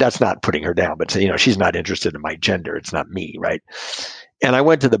that that's not putting her down, but say, she's not interested in my gender. It's not me, right? And I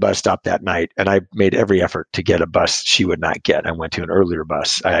went to the bus stop that night, and I made every effort to get a bus she would not get. I went to an earlier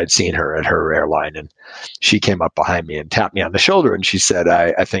bus. I had seen her at her airline, and she came up behind me and tapped me on the shoulder, and she said,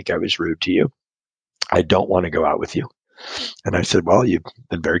 I think I was rude to you. I don't want to go out with you." And I said, "Well, you've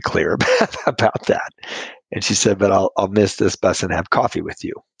been very clear about that." And she said, "But I'll miss this bus and have coffee with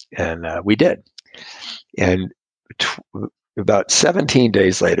you." And we did. And about 17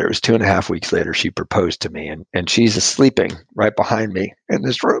 days later, it was 2.5 weeks later, she proposed to me, and she's sleeping right behind me in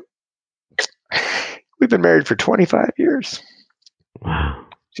this room. We've been married for 25 years. Wow.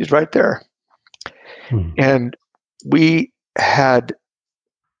 She's right there. And we had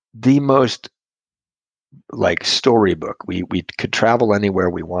the most storybook. We could travel anywhere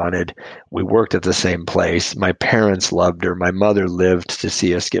we wanted. We worked at the same place. My parents loved her. My mother lived to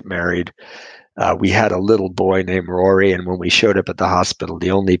see us get married. We had a little boy named Rory, and when we showed up at the hospital,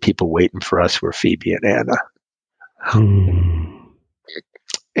 the only people waiting for us were Phoebe and Anna.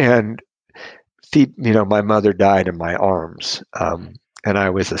 And my mother died in my arms, and I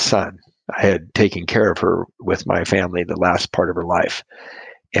was a son. I had taken care of her with my family the last part of her life.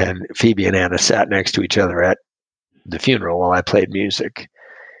 And Phoebe and Anna sat next to each other at the funeral while I played music.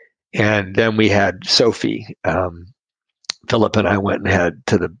 And then we had Sophie. Philip and I went and had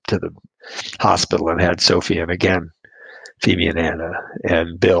to the hospital and had Sophie, and again Phoebe and Anna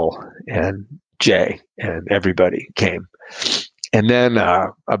and Bill and Jay and everybody came. And then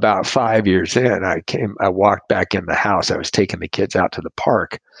about 5 years in, I walked back in the house. I was taking the kids out to the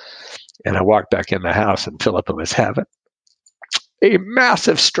park, and I walked back in the house, and Philippa was having a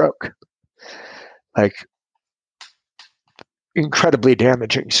massive stroke, like incredibly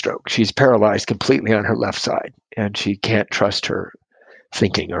damaging stroke. She's paralyzed completely on her left side, and she can't trust her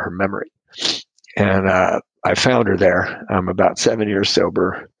thinking or her memory. And I found her there. I'm about 7 years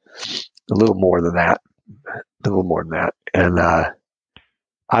sober, a little more than that. And I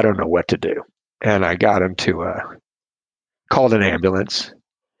don't know what to do. And I got him to called an ambulance.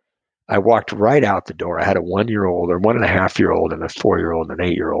 I walked right out the door. I had a 1-year-old or 1.5-year-old and a 4-year-old and an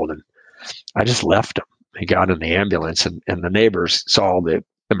 8-year-old. And I just left them. He got in the ambulance, and the neighbors saw the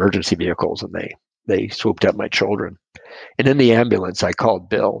emergency vehicles, and they swooped up my children. And in the ambulance, I called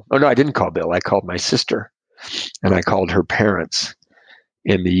Bill. Oh, no, I didn't call Bill. I called my sister, and I called her parents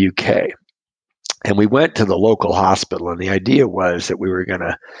in the UK. And we went to the local hospital, and the idea was that they were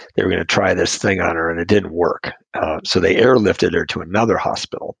gonna try this thing on her, and it didn't work. So they airlifted her to another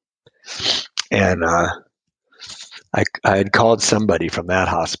hospital, and I had called somebody from that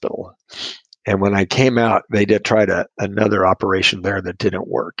hospital. And when I came out, they did try another operation there that didn't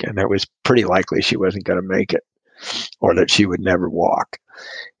work, and it was pretty likely she wasn't going to make it, or that she would never walk.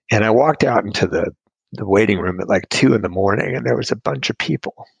 And I walked out into the waiting room at like 2 a.m, and there was a bunch of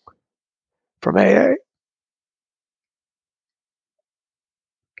people from AA.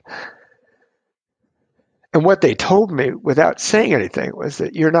 And what they told me without saying anything was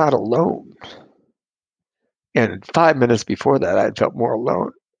that you're not alone. And 5 minutes before that, I felt more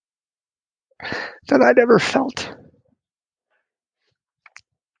alone than I'd ever felt.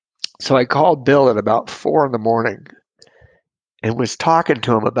 So I called Bill at about 4 a.m. and was talking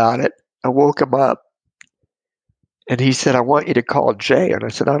to him about it. I woke him up, and he said, "I want you to call Jay." And I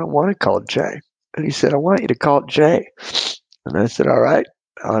said, "I don't want to call Jay." And he said, "I want you to call Jay." And I said, "All right,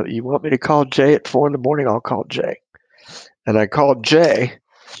 you want me to call Jay at 4 a.m? I'll call Jay." And I called Jay,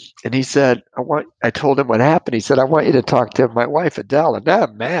 and he said, I told him what happened. He said, "I want you to talk to my wife, Adele." And now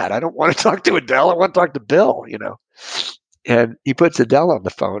I'm mad. I don't want to talk to Adele. I want to talk to Bill, And he puts Adele on the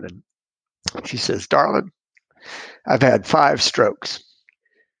phone, and she says, "Darling, I've had 5 strokes.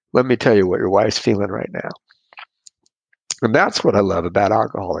 Let me tell you what your wife's feeling right now." And that's what I love about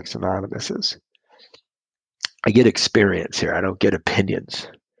Alcoholics Anonymous is I get experience here. I don't get opinions.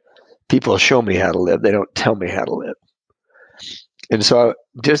 People show me how to live. They don't tell me how to live. And so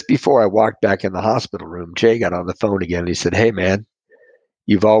just before I walked back in the hospital room, Jay got on the phone again, and he said, "Hey, man,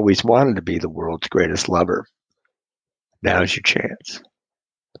 you've always wanted to be the world's greatest lover. Now's your chance."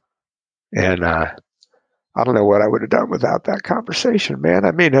 And I don't know what I would have done without that conversation, man.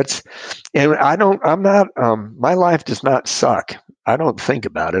 I mean, my life does not suck. I don't think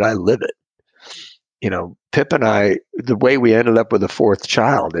about it. I live it. Pip and I, the way we ended up with a 4th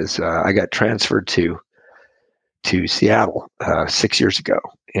child is I got transferred to Seattle 6 years ago,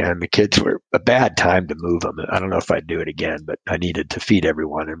 and the kids were a bad time to move them. I don't know if I'd do it again, but I needed to feed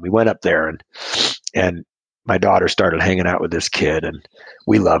everyone. And we went up there, and my daughter started hanging out with this kid, and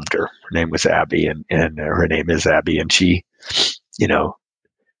we loved her. Her name was Abby, and her name is Abby, and she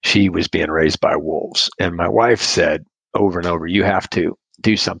was being raised by wolves. And my wife said over and over, "You have to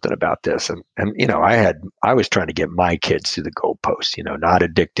do something about this." And I was trying to get my kids through the goalposts, not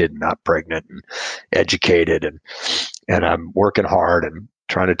addicted, not pregnant, and educated, and I'm working hard and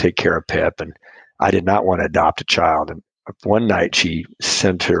trying to take care of Pip, and I did not want to adopt a child. And one night she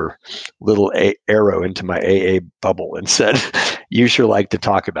sent her little arrow into my AA bubble and said, "You sure like to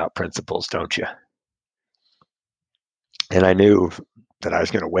talk about principles, don't you?" And I knew that I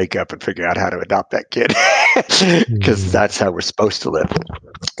was going to wake up and figure out how to adopt that kid because that's how we're supposed to live.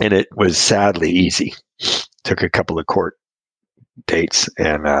 And it was sadly easy. Took a couple of court dates,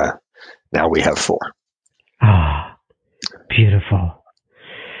 and now we have 4. Ah, beautiful.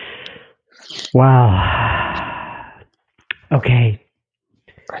 Wow. Okay.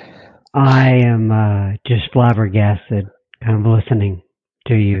 I am just flabbergasted kind of listening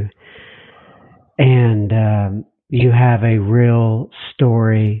to you. And you have a real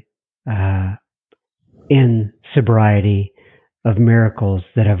story in sobriety of miracles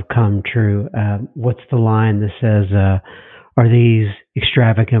that have come true. What's the line that says, "Are these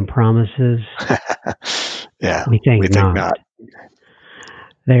extravagant promises?" Yeah, we think not.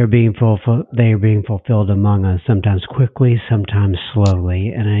 They are being fulfilled among us, sometimes quickly, sometimes slowly,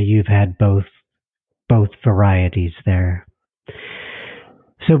 and you've had both varieties there.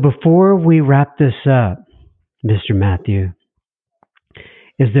 So before we wrap this up, Mr. Matthew,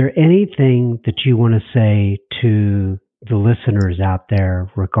 is there anything that you want to say to the listeners out there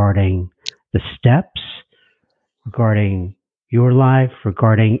regarding the steps, regarding your life,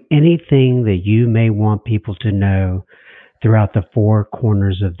 regarding anything that you may want people to know throughout the 4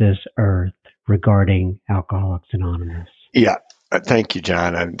 corners of this earth regarding Alcoholics Anonymous? Yeah. Thank you,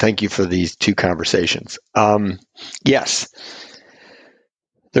 John. And thank you for these 2 conversations. Yes,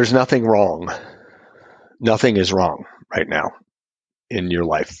 there's nothing wrong. Nothing is wrong right now in your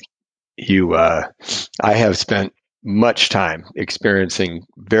life. I have spent much time experiencing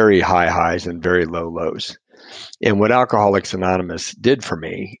very high highs and very low lows. And what Alcoholics Anonymous did for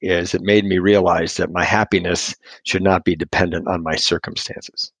me is it made me realize that my happiness should not be dependent on my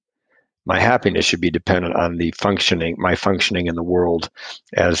circumstances. My happiness should be dependent on my functioning in the world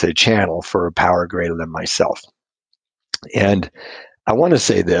as a channel for a power greater than myself. And I want to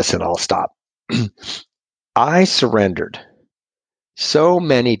say this, and I'll stop. I surrendered so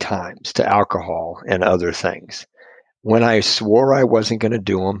many times to alcohol and other things when I swore I wasn't going to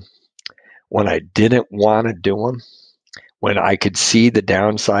do them, when I didn't want to do them, when I could see the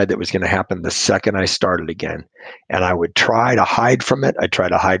downside that was going to happen the second I started again. And I would try to hide from it. I'd try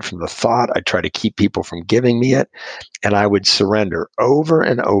to hide from the thought. I'd try to keep people from giving me it. And I would surrender over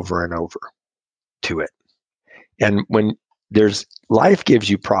and over and over to it. And when life gives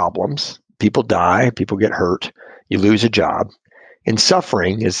you problems, people die, people get hurt, you lose a job. And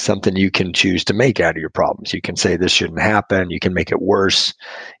suffering is something you can choose to make out of your problems. You can say this shouldn't happen. You can make it worse.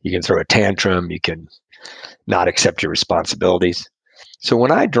 You can throw a tantrum. You can not accept your responsibilities. So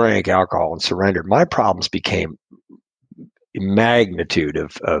when I drank alcohol and surrendered, my problems became a magnitude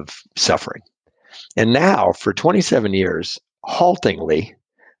of suffering. And now for 27 years, haltingly,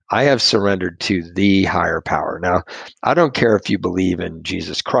 I have surrendered to the higher power. Now, I don't care if you believe in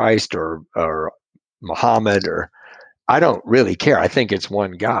Jesus Christ or Muhammad, or I don't really care. I think it's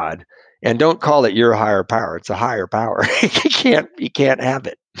one God. And don't call it your higher power. It's a higher power. You can't have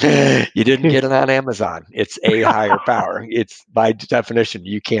it. You didn't get it on Amazon. It's a higher power. It's by definition,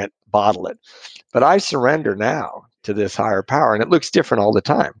 you can't bottle it. But I surrender now to this higher power, and it looks different all the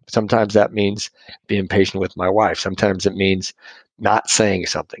time. Sometimes that means being patient with my wife. Sometimes it means not saying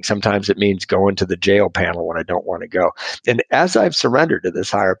something. Sometimes it means going to the jail panel when I don't want to go. And as I've surrendered to this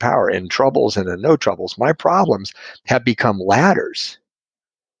higher power in troubles and in no troubles, my problems have become ladders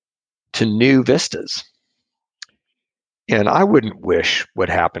to new vistas. And I wouldn't wish what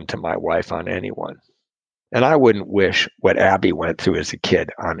happened to my wife on anyone. And I wouldn't wish what Abby went through as a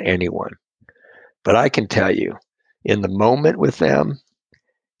kid on anyone. But I can tell you, in the moment with them,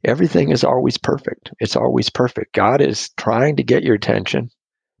 everything is always perfect. It's always perfect. God is trying to get your attention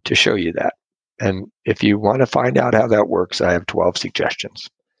to show you that. And if you want to find out how that works, I have 12 suggestions.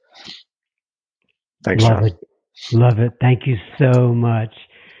 Thanks, Love John. it. Love it. Thank you so much.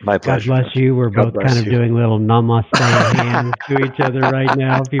 My pleasure. God bless you. We're both kind of doing little namaste hands to each other right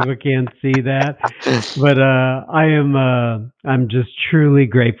now. People can't see that, but I'm just truly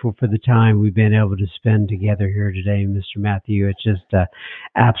grateful for the time we've been able to spend together here today, Mr. Matthew. It's just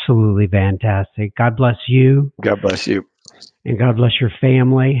absolutely fantastic. God bless you. God bless you. And God bless your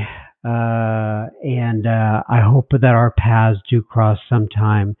family. And I hope that our paths do cross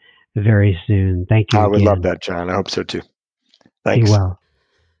sometime very soon. Thank you. I would love that, John. I hope so too. Thanks. Be well.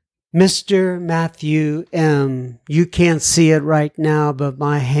 Mr. Matthew M., you can't see it right now, but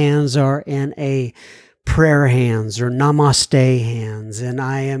my hands are in a prayer hands or namaste hands. And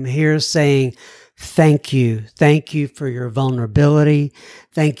I am here saying, thank you. Thank you for your vulnerability.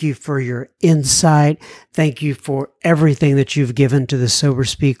 Thank you for your insight. Thank you for everything that you've given to the Sober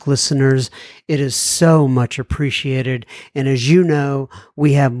Speak listeners. It is so much appreciated. And as you know,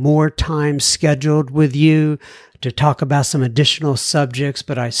 we have more time scheduled with you to talk about some additional subjects,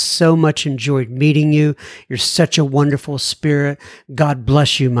 but I so much enjoyed meeting you. You're such a wonderful spirit. God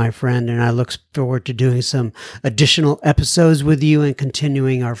bless you, my friend, and I look forward to doing some additional episodes with you and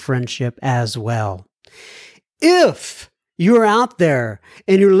continuing our friendship as well. If you're out there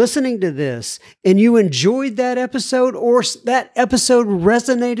and you're listening to this and you enjoyed that episode or that episode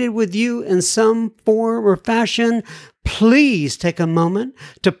resonated with you in some form or fashion, please take a moment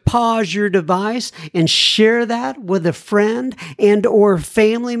to pause your device and share that with a friend and or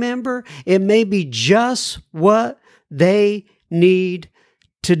family member. It may be just what they need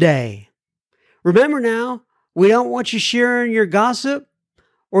today. Remember now, we don't want you sharing your gossip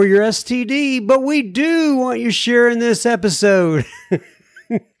or your STD, but we do want you sharing this episode.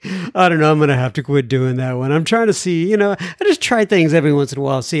 I don't know. I'm going to have to quit doing that one. I'm trying to see, I just try things every once in a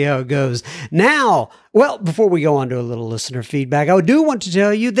while, see how it goes. Now, well, before we go on to a little listener feedback, I do want to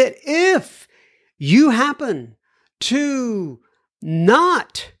tell you that if you happen to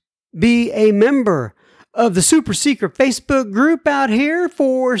not be a member of the super secret Facebook group out here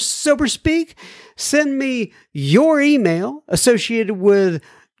for Sober Speak, send me your email associated with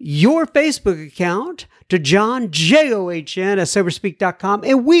your Facebook account to John, John, at soberspeak.com,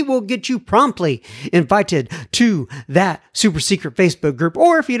 and we will get you promptly invited to that super secret Facebook group.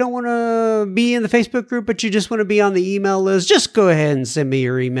 Or if you don't want to be in the Facebook group, but you just want to be on the email list, just go ahead and send me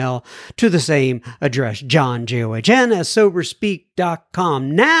your email to the same address, John, John, at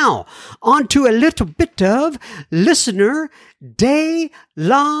soberspeak.com. Now, on to a little bit of listener de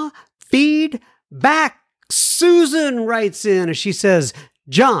la feedback. Susan writes in, and she says,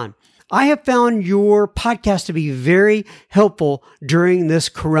 John, I have found your podcast to be very helpful during this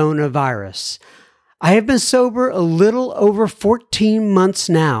coronavirus. I have been sober a little over 14 months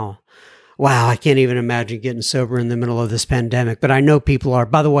now. Wow, I can't even imagine getting sober in the middle of this pandemic, but I know people are.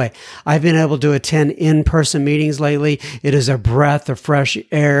 By the way, I've been able to attend in-person meetings lately. It is a breath of fresh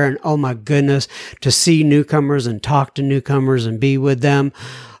air, and oh my goodness, to see newcomers and talk to newcomers and be with them.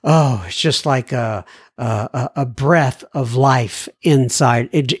 Oh, it's just like a breath of life inside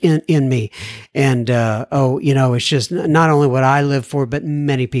in me. And, it's just not only what I live for, but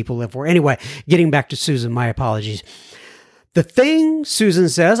many people live for. Anyway, getting back to Susan, my apologies. The thing, Susan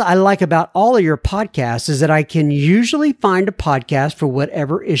says, I like about all of your podcasts is that I can usually find a podcast for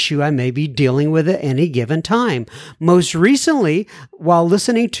whatever issue I may be dealing with at any given time. Most recently, while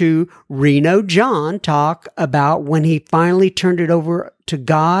listening to Reno John talk about when he finally turned it over to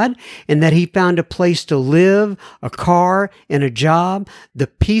God and that he found a place to live, a car, and a job, the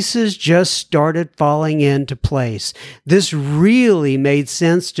pieces just started falling into place. This really made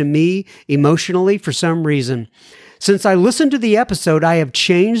sense to me emotionally for some reason. Since I listened to the episode, I have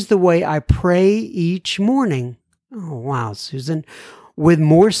changed the way I pray each morning. Oh, wow, Susan. With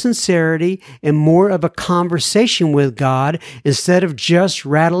more sincerity and more of a conversation with God instead of just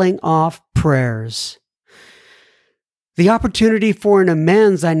rattling off prayers. The opportunity for an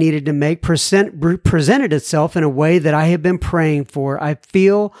amends I needed to make presented itself in a way that I have been praying for. I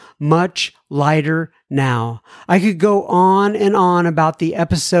feel much lighter now. I could go on and on about the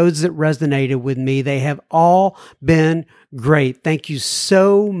episodes that resonated with me. They have all been great. Thank you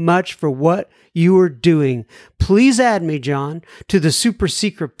so much for what you are doing. Please add me, John, to the super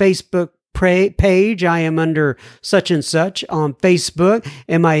secret Facebook page. I am under such and such on Facebook,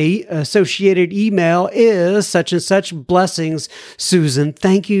 and my associated email is such and such. Blessings, Susan.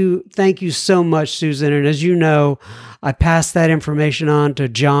 Thank you so much, Susan. And as you know, I passed that information on to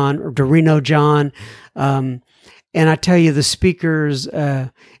John, or to Reno John. And I tell you, the speakers,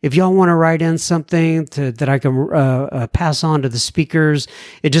 if y'all want to write in something that I can pass on to the speakers,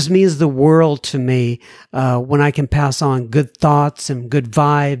 it just means the world to me when I can pass on good thoughts and good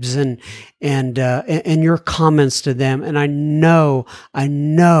vibes and your comments to them. And I know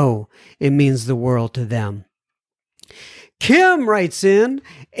it means the world to them. Kim writes in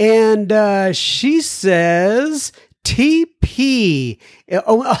and she says, TP.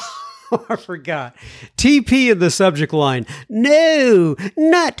 Oh, I forgot. TP in the subject line. No,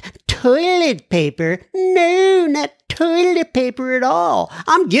 not toilet paper. No, not toilet paper at all.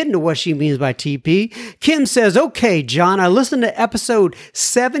 I'm getting to what she means by TP. Kim says, okay, John, I listened to episode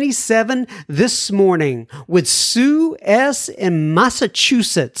 77 this morning with Sue S. in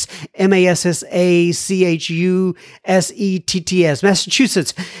Massachusetts. Massachusetts,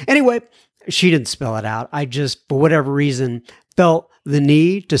 Massachusetts. Anyway, she didn't spell it out. I just, for whatever reason, felt the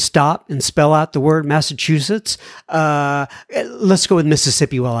need to stop and spell out the word Massachusetts. Let's go with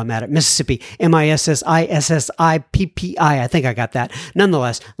Mississippi while I'm at it. Mississippi, Mississippi. I think I got that.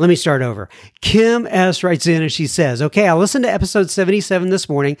 Nonetheless, let me start over. Kim S. writes in and she says, okay, I listened to episode 77 this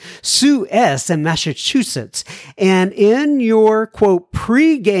morning, Sue S. in Massachusetts. And in your, quote,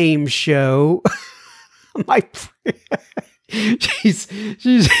 pregame show,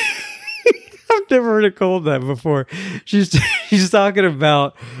 she's I've never heard it called that before. She's talking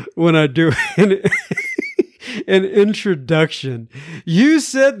about when I do an introduction. You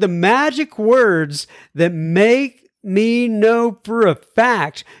said the magic words that make me know for a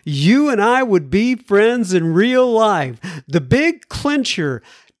fact you and I would be friends in real life. The big clincher,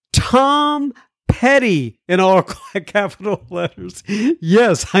 Tom Petty, in all capital letters.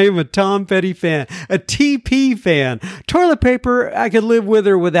 Yes, I am a Tom Petty fan, a TP fan. Toilet paper, I could live with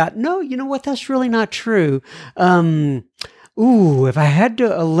or without. No, you know what? That's really not true. If I had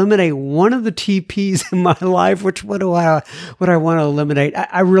to eliminate one of the TPs in my life, which would I want to eliminate?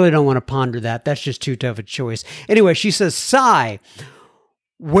 I really don't want to ponder that. That's just too tough a choice. Anyway, she says, sigh.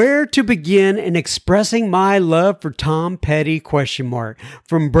 Where to begin in expressing my love for Tom Petty, ?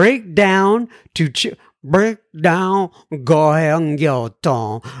 From breakdown to breakdown, go ahead and go,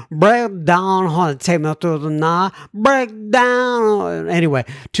 Tom. Breakdown, take me to the night. Breakdown. Anyway,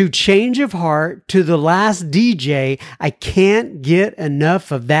 to change of heart, to the last DJ, I can't get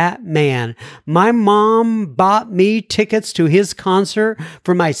enough of that man. My mom bought me tickets to his concert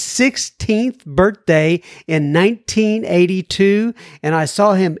for my 16th birthday in 1982, and I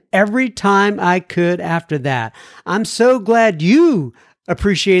saw him every time I could after that. I'm so glad you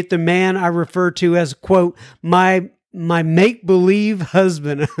appreciate the man I refer to as, quote, my make-believe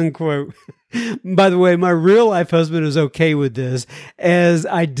husband, unquote. By the way, my real life husband is okay with this, as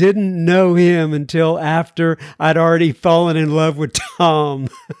I didn't know him until after I'd already fallen in love with Tom.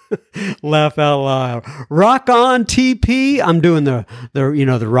 Laugh out loud. Rock on, TP. I'm doing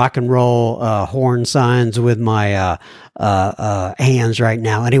the rock and roll horn signs with my hands right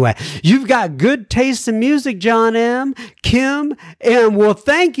now. Anyway, you've got good taste in music, John M. Kim M. Well,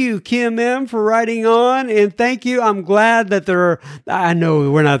 thank you, Kim M, for writing on, and thank you. I'm glad that I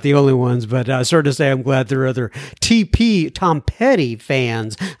know we're not the only ones, but sort of say I'm glad there are other TP, Tom Petty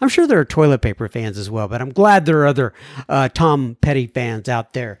fans. I'm sure there are toilet paper fans as well, but I'm glad there are other Tom Petty fans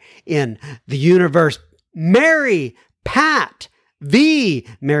out there in the universe. Mary Pat V.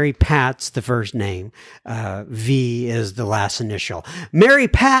 Mary Pat's the first name. V is the last initial. Mary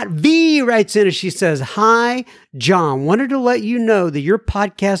Pat V writes in and she says, "Hi, John. Wanted to let you know that your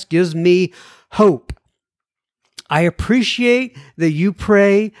podcast gives me hope. I appreciate that you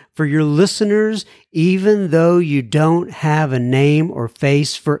pray for your listeners, even though you don't have a name or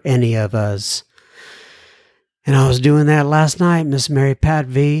face for any of us." And I was doing that last night, Miss Mary Pat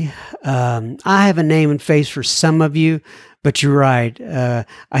V. I have a name and face for some of you, but you're right.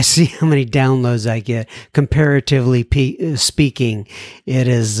 I see how many downloads I get. Comparatively speaking, it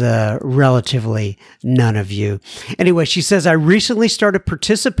is relatively none of you. Anyway, she says, "I recently started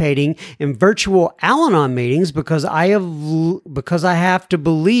participating in virtual Al-Anon meetings because I have to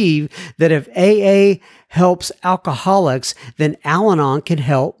believe that if AA helps alcoholics, then Al-Anon can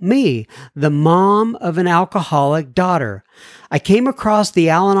help me, the mom of an alcoholic daughter. I came across the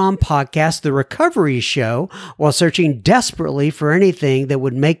Al-Anon podcast, The Recovery Show, while searching desperately for anything that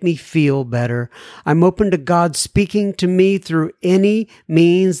would make me feel better. I'm open to God speaking to me through any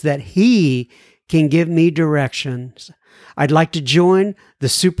means that He can give me directions. I'd like to join the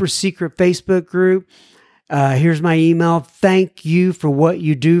super secret Facebook group. Here's my email. Thank you for what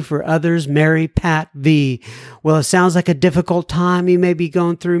you do for others, Mary Pat V." Well, it sounds like a difficult time you may be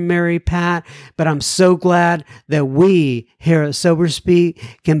going through, Mary Pat, but I'm so glad that we here at Sober Speak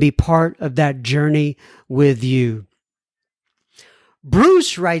can be part of that journey with you.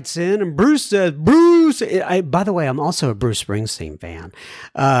 Bruce writes in, and Bruce says, by the way, I'm also a Bruce Springsteen fan.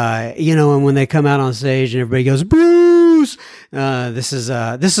 And when they come out on stage and everybody goes, "Bruce," this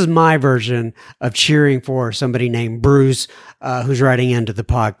is my version of cheering for somebody named Bruce, who's writing into the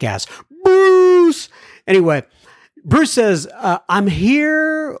podcast. Bruce! Anyway, Bruce says, I'm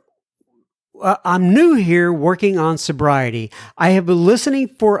new here working on sobriety. I have been listening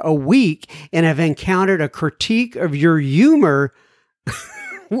for a week and have encountered a critique of your humor.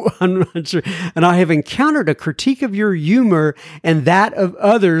 I'm not sure. And I have encountered a critique of your humor and that of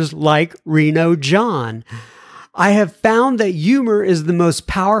others like Reno John. I have found that humor is the most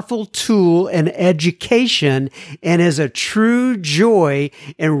powerful tool in education and is a true joy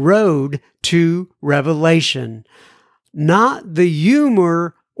and road to revelation. Not the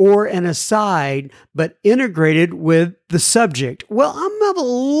humor or an aside, but integrated with the subject. Well, I'm having a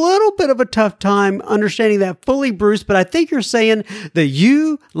little bit of a tough time understanding that fully, Bruce, but I think you're saying that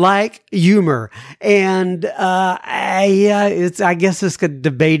you like humor. And I guess this could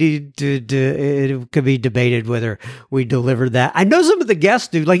it could be debated whether we deliver that. I know some of the guests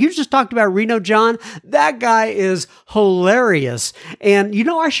do. Like you just talked about Reno John. That guy is hilarious. And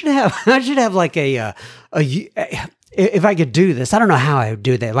I should have like if I could do this, I don't know how I would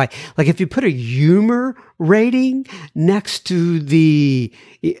do that. Like if you put a humor rating next to the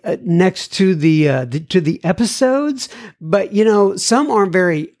episodes, but some aren't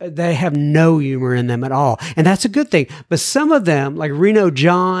they have no humor in them at all, and that's a good thing. But some of them, like Reno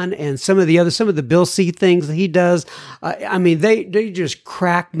John and some of the Bill C things that he does, they just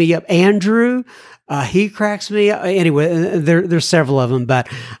crack me up. Andrew. He cracks me up. Anyway, there's several of them, but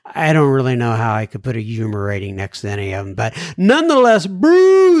I don't really know how I could put a humor rating next to any of them. But nonetheless,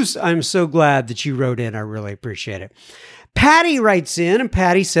 Bruce, I'm so glad that you wrote in. I really appreciate it. Patty writes in, and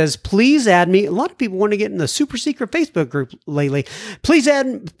Patty says, "Please add me." A lot of people want to get in the super secret Facebook group lately. Please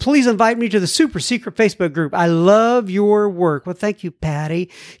invite me to the super secret Facebook group. I love your work. Well, thank you, Patty.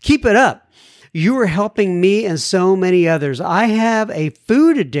 Keep it up. You are helping me and so many others. I have a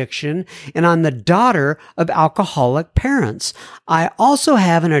food addiction, and I'm the daughter of alcoholic parents. I also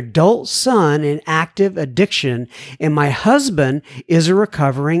have an adult son in active addiction, and my husband is a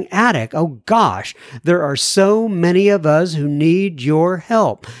recovering addict. Oh gosh, there are so many of us who need your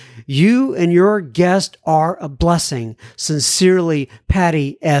help. You and your guest are a blessing. Sincerely,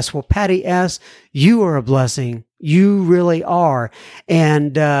 Patty S. Well, Patty S., you are a blessing. You really are.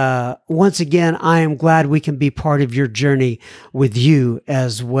 And once again, I am glad we can be part of your journey with you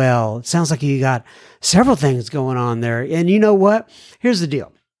as well. It sounds like you got several things going on there. And you know what? Here's the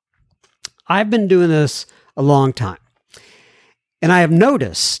deal. I've been doing this a long time. And I have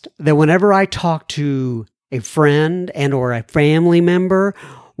noticed that whenever I talk to a friend and or a family member,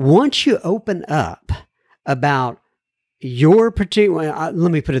 once you open up about your particular,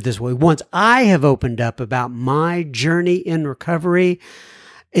 let me put it this way. Once I have opened up about my journey in recovery,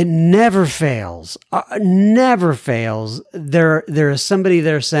 it never fails. Never fails. There is somebody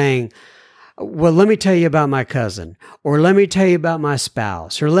there saying, well, let me tell you about my cousin, or let me tell you about my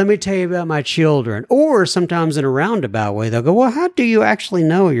spouse, or let me tell you about my children, or sometimes in a roundabout way, they'll go, well, how do you actually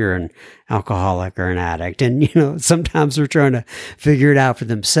know you're an alcoholic or an addict? And, sometimes they're trying to figure it out for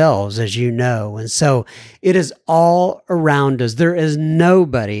themselves, as you know. And so it is all around us. There is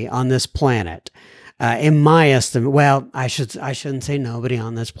nobody on this planet, in my estimate, well, I shouldn't say nobody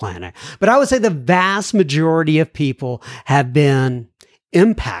on this planet, but I would say the vast majority of people have been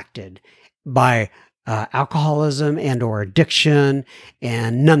impacted by alcoholism and or addiction.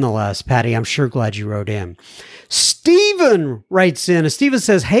 And nonetheless, Patty, I'm sure glad you wrote in. Stephen writes in, and Stephen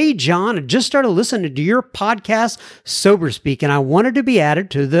says, hey, John, I just started listening to your podcast, Sober Speak, and I wanted to be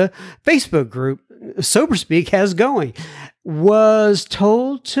added to the Facebook group Sober Speak has going. Was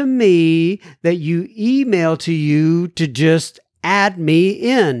told to me that you email to you to just add me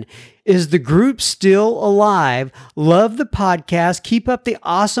in. Is the group still alive? Love the podcast. Keep up the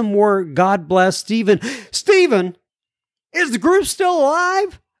awesome work. God bless, Stephen. Stephen, is the group still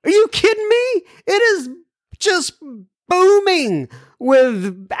alive? Are you kidding me? It is just booming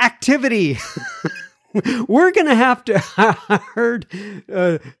with activity. We're going to have to, I heard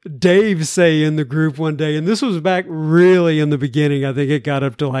Dave say in the group one day, and this was back really in the beginning. I think it got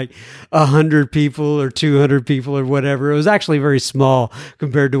up to like 100 people or 200 people or whatever. It was actually very small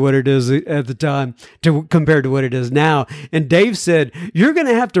compared to what it is at the time, compared to what it is now. And Dave said, you're going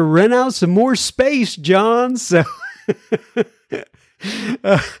to have to rent out some more space, John. So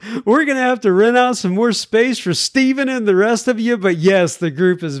we're going to have to rent out some more space for Stephen and the rest of you. But yes, the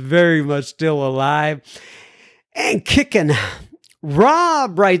group is very much still alive and kicking.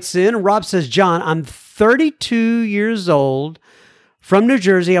 Rob writes in. Rob says, John, I'm 32 years old from New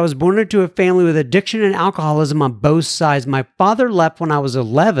Jersey. I was born into a family with addiction and alcoholism on both sides. My father left when I was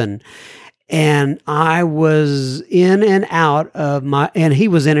 11. And I was in and out of he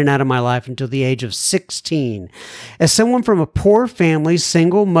was in and out of my life until the age of 16. As someone from a poor family,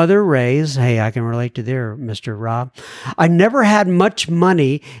 single mother raised, hey, I can relate to there, Mr. Rob. I never had much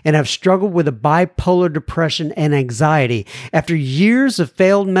money and have struggled with a bipolar depression and anxiety. After years of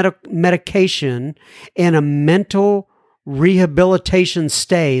failed medication and a mental rehabilitation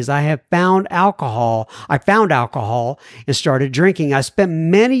stays, I found alcohol and started drinking. I spent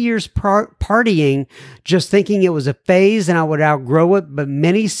many years partying, just thinking it was a phase and I would outgrow it, but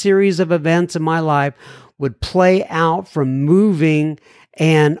many series of events in my life would play out from moving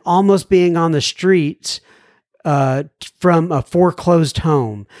and almost being on the streets from a foreclosed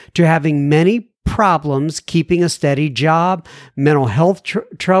home to having many problems keeping a steady job, mental health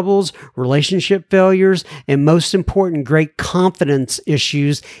troubles, relationship failures, and most important, great confidence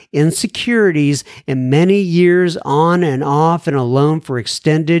issues, insecurities, and many years on and off and alone for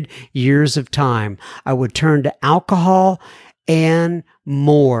extended years of time. I would turn to alcohol and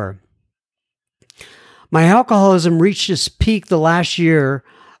more. My alcoholism reached its peak the last year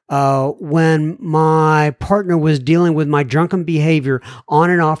when my partner was dealing with my drunken behavior on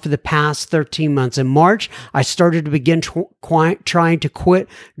and off for the past 13 months. In March, I started to begin trying to quit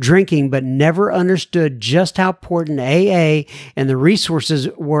drinking, but never understood just how important AA and the resources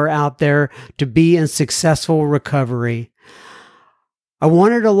were out there to be in successful recovery. I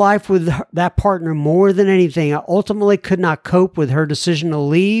wanted a life with that partner more than anything. I ultimately could not cope with her decision to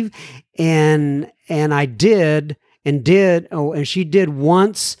leave, and I did. And she did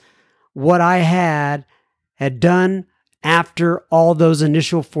once what I had done after all those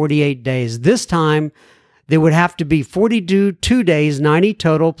initial 48 days. This time, there would have to be 42 days, 90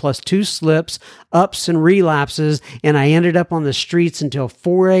 total, plus 2 slips, ups and relapses, and I ended up on the streets until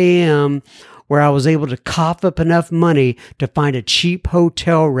 4 a.m., where I was able to cough up enough money to find a cheap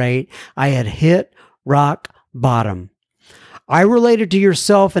hotel rate. I had hit rock bottom. I related to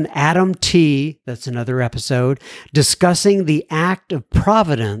yourself and Adam T., that's another episode, discussing the act of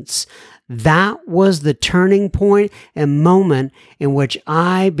providence. That was the turning point and moment in which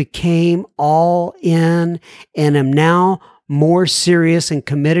I became all in and am now more serious and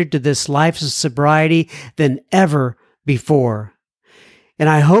committed to this life of sobriety than ever before. And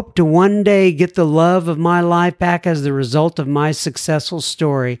I hope to one day get the love of my life back as the result of my successful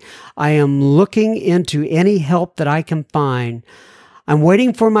story. I am looking into any help that I can find. I'm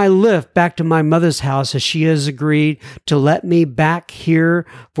waiting for my lift back to my mother's house as she has agreed to let me back here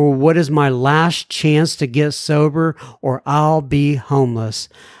for what is my last chance to get sober or I'll be homeless.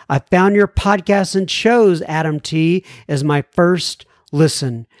 I found your podcast and chose Adam T as my first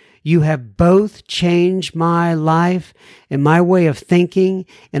listen. You have both changed my life and my way of thinking,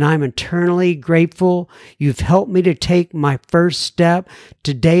 and I'm eternally grateful. You've helped me to take my first step.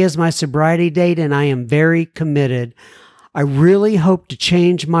 Today is my sobriety date, and I am very committed. I really hope to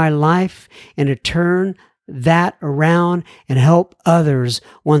change my life and to turn that around and help others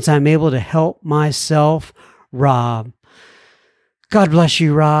once I'm able to help myself. Rob. God bless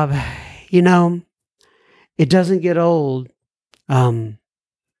you, Rob. You know, it doesn't get old.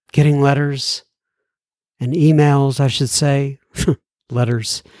 Getting letters and emails, I should say,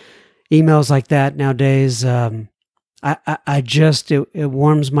 letters, emails like that nowadays. It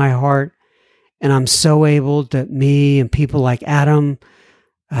warms my heart, and I'm so able that me and people like Adam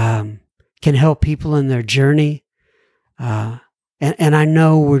can help people in their journey. And I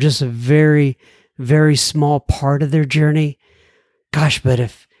know we're just a very, very small part of their journey. Gosh, but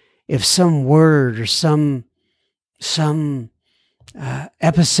if some word or some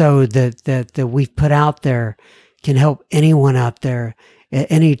episode that we've put out there can help anyone out there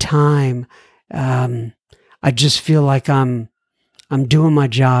at any time, I just feel like I'm doing my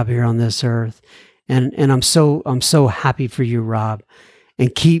job here on this earth, and I'm so happy for you, Rob,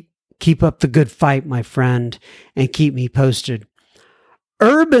 and keep up the good fight, my friend, and keep me posted.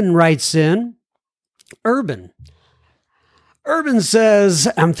 Urban writes in. Urban says,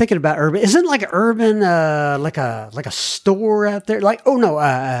 I'm thinking about Urban. Isn't like Urban like a store out there?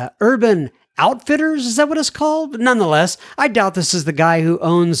 Urban Outfitters, is that what it's called? But nonetheless, I doubt this is the guy who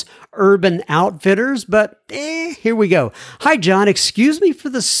owns Urban Outfitters, but here we go. Hi, John. Excuse me for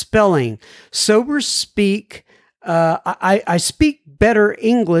the spelling. Sober speak. I speak better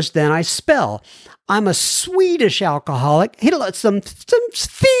English than I spell. I'm a Swedish alcoholic. Some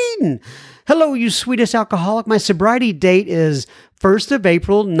Sweden. Hello, you Swedish alcoholic. My sobriety date is 1st of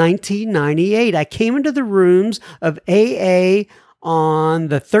April, 1998. I came into the rooms of AA on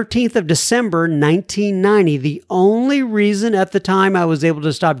the 13th of December, 1990. The only reason at the time I was able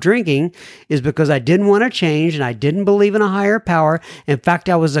to stop drinking is because I didn't want to change and I didn't believe in a higher power. In fact,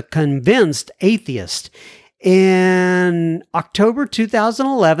 I was a convinced atheist. In October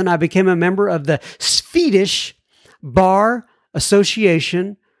 2011, I became a member of the Swedish Bar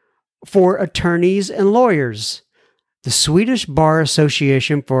Association for Attorneys and Lawyers. The Swedish Bar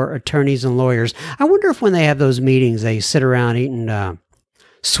Association for Attorneys and Lawyers. I wonder if when they have those meetings, they sit around eating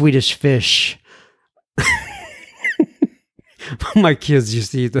Swedish fish. My kids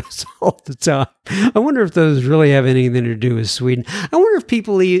used to eat those all the time. I wonder if those really have anything to do with Sweden. I wonder if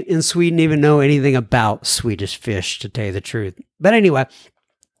people in Sweden even know anything about Swedish fish, to tell you the truth. But anyway,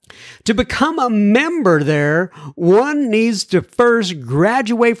 to become a member there, one needs to first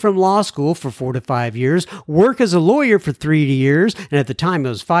graduate from law school for 4 to 5 years, work as a lawyer for 3 years, and at the time it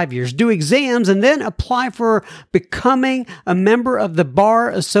was 5 years, do exams, and then apply for becoming a member of the Bar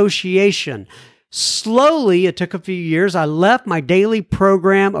Association. Slowly, it took a few years, I left my daily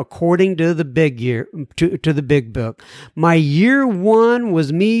program according to the big book. My year one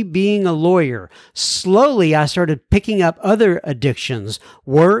was me being a lawyer. Slowly, I started picking up other addictions,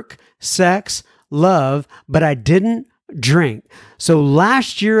 work, sex, love, but I didn't drink. So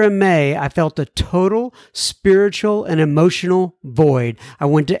last year in May, I felt a total spiritual and emotional void. I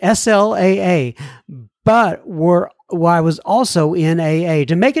went to SLAA, but I was also in AA.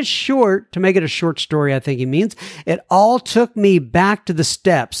 To make it a short story, I think he means, it all took me back to the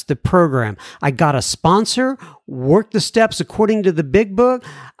steps, the program. I got a sponsor, worked the steps according to the big book.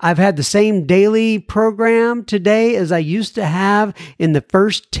 I've had the same daily program today as I used to have in the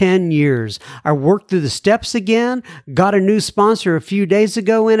first 10 years. I worked through the steps again, got a new sponsor a few days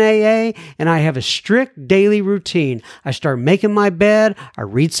ago in AA, and I have a strict daily routine. I start making my bed, I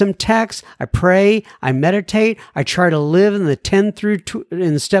read some texts, I pray, I meditate, I try to live in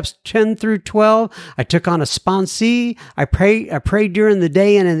the steps 10 through 12. I took on a sponsee. I pray during the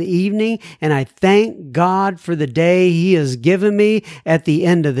day and in the evening, and I thank God for the day He has given me at the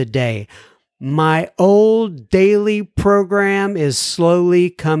end of the day. My old daily program is slowly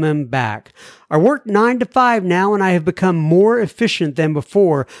coming back. I work 9 to 5 now, and I have become more efficient than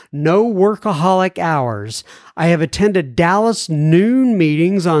before. No workaholic hours. I have attended Dallas noon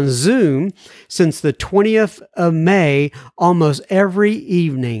meetings on Zoom since the 20th of May almost every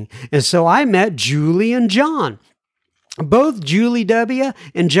evening. And so I met Julie and John. Both Julie W.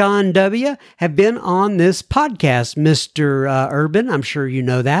 and John W. have been on this podcast, Mr. Urban. I'm sure you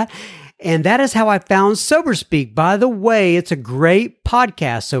know that. And that is how I found Sober Speak. By the way, it's a great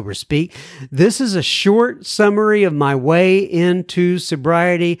podcast, Sober Speak. This is a short summary of my way into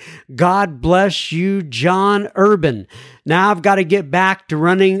sobriety. God bless you, John Urban. Now I've got to get back to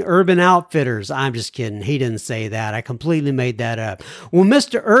running Urban Outfitters. I'm just kidding. He didn't say that. I completely made that up. Well,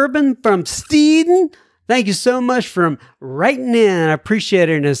 Mr. Urban from Steeden, thank you so much for writing in. I appreciate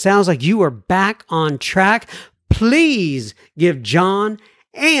it. And it sounds like you are back on track. Please give John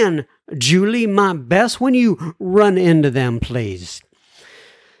and Julie my best when you run into them, please.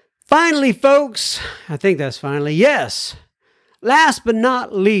 Finally, folks, I think that's finally, yes. Last but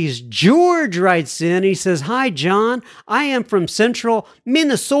not least, George writes in. He says, "Hi, John. I am from central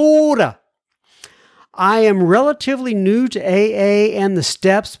Minnesota. I am relatively new to AA and the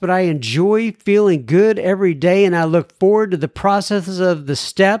steps, but I enjoy feeling good every day, and I look forward to the processes of the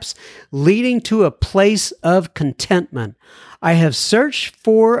steps leading to a place of contentment. I have searched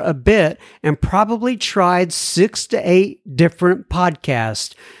for a bit and probably tried 6 to 8 different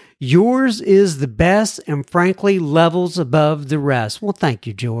podcasts. Yours is the best and frankly levels above the rest." Well, thank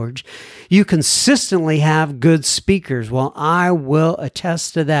you, George. You consistently have good speakers. Well, I will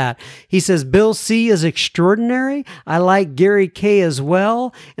attest to that. He says, Bill C. is extraordinary. I like Gary K. as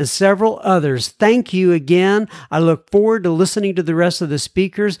well, and several others. Thank you again. I look forward to listening to the rest of the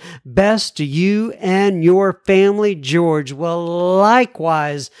speakers. Best to you and your family, George. Well,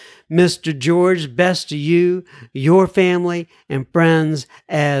 likewise, Mr. George, best to you, your family, and friends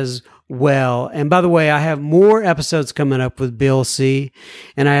as well. And by the way, I have more episodes coming up with Bill C.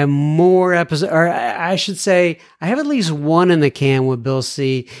 And I have more episodes, or I should say, I have at least one in the can with Bill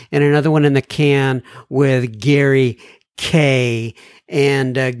C. and another one in the can with Gary K.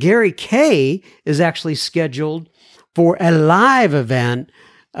 And Gary K. is actually scheduled for a live event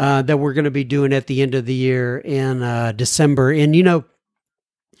that we're going to be doing at the end of the year in December. And, you know,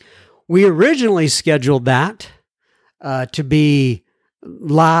 we originally scheduled that to be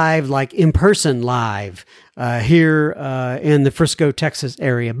live, like in-person live here in the Frisco, Texas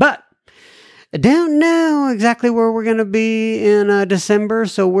area. But I don't know exactly where we're going to be in December,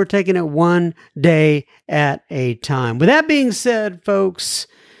 so we're taking it one day at a time. With that being said, folks,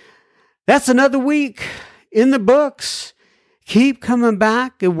 that's another week in the books. Keep coming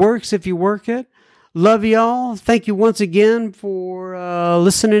back. It works if you work it. Love y'all. Thank you once again for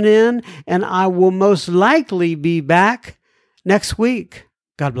listening in, and I will most likely be back next week.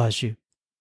 God bless you.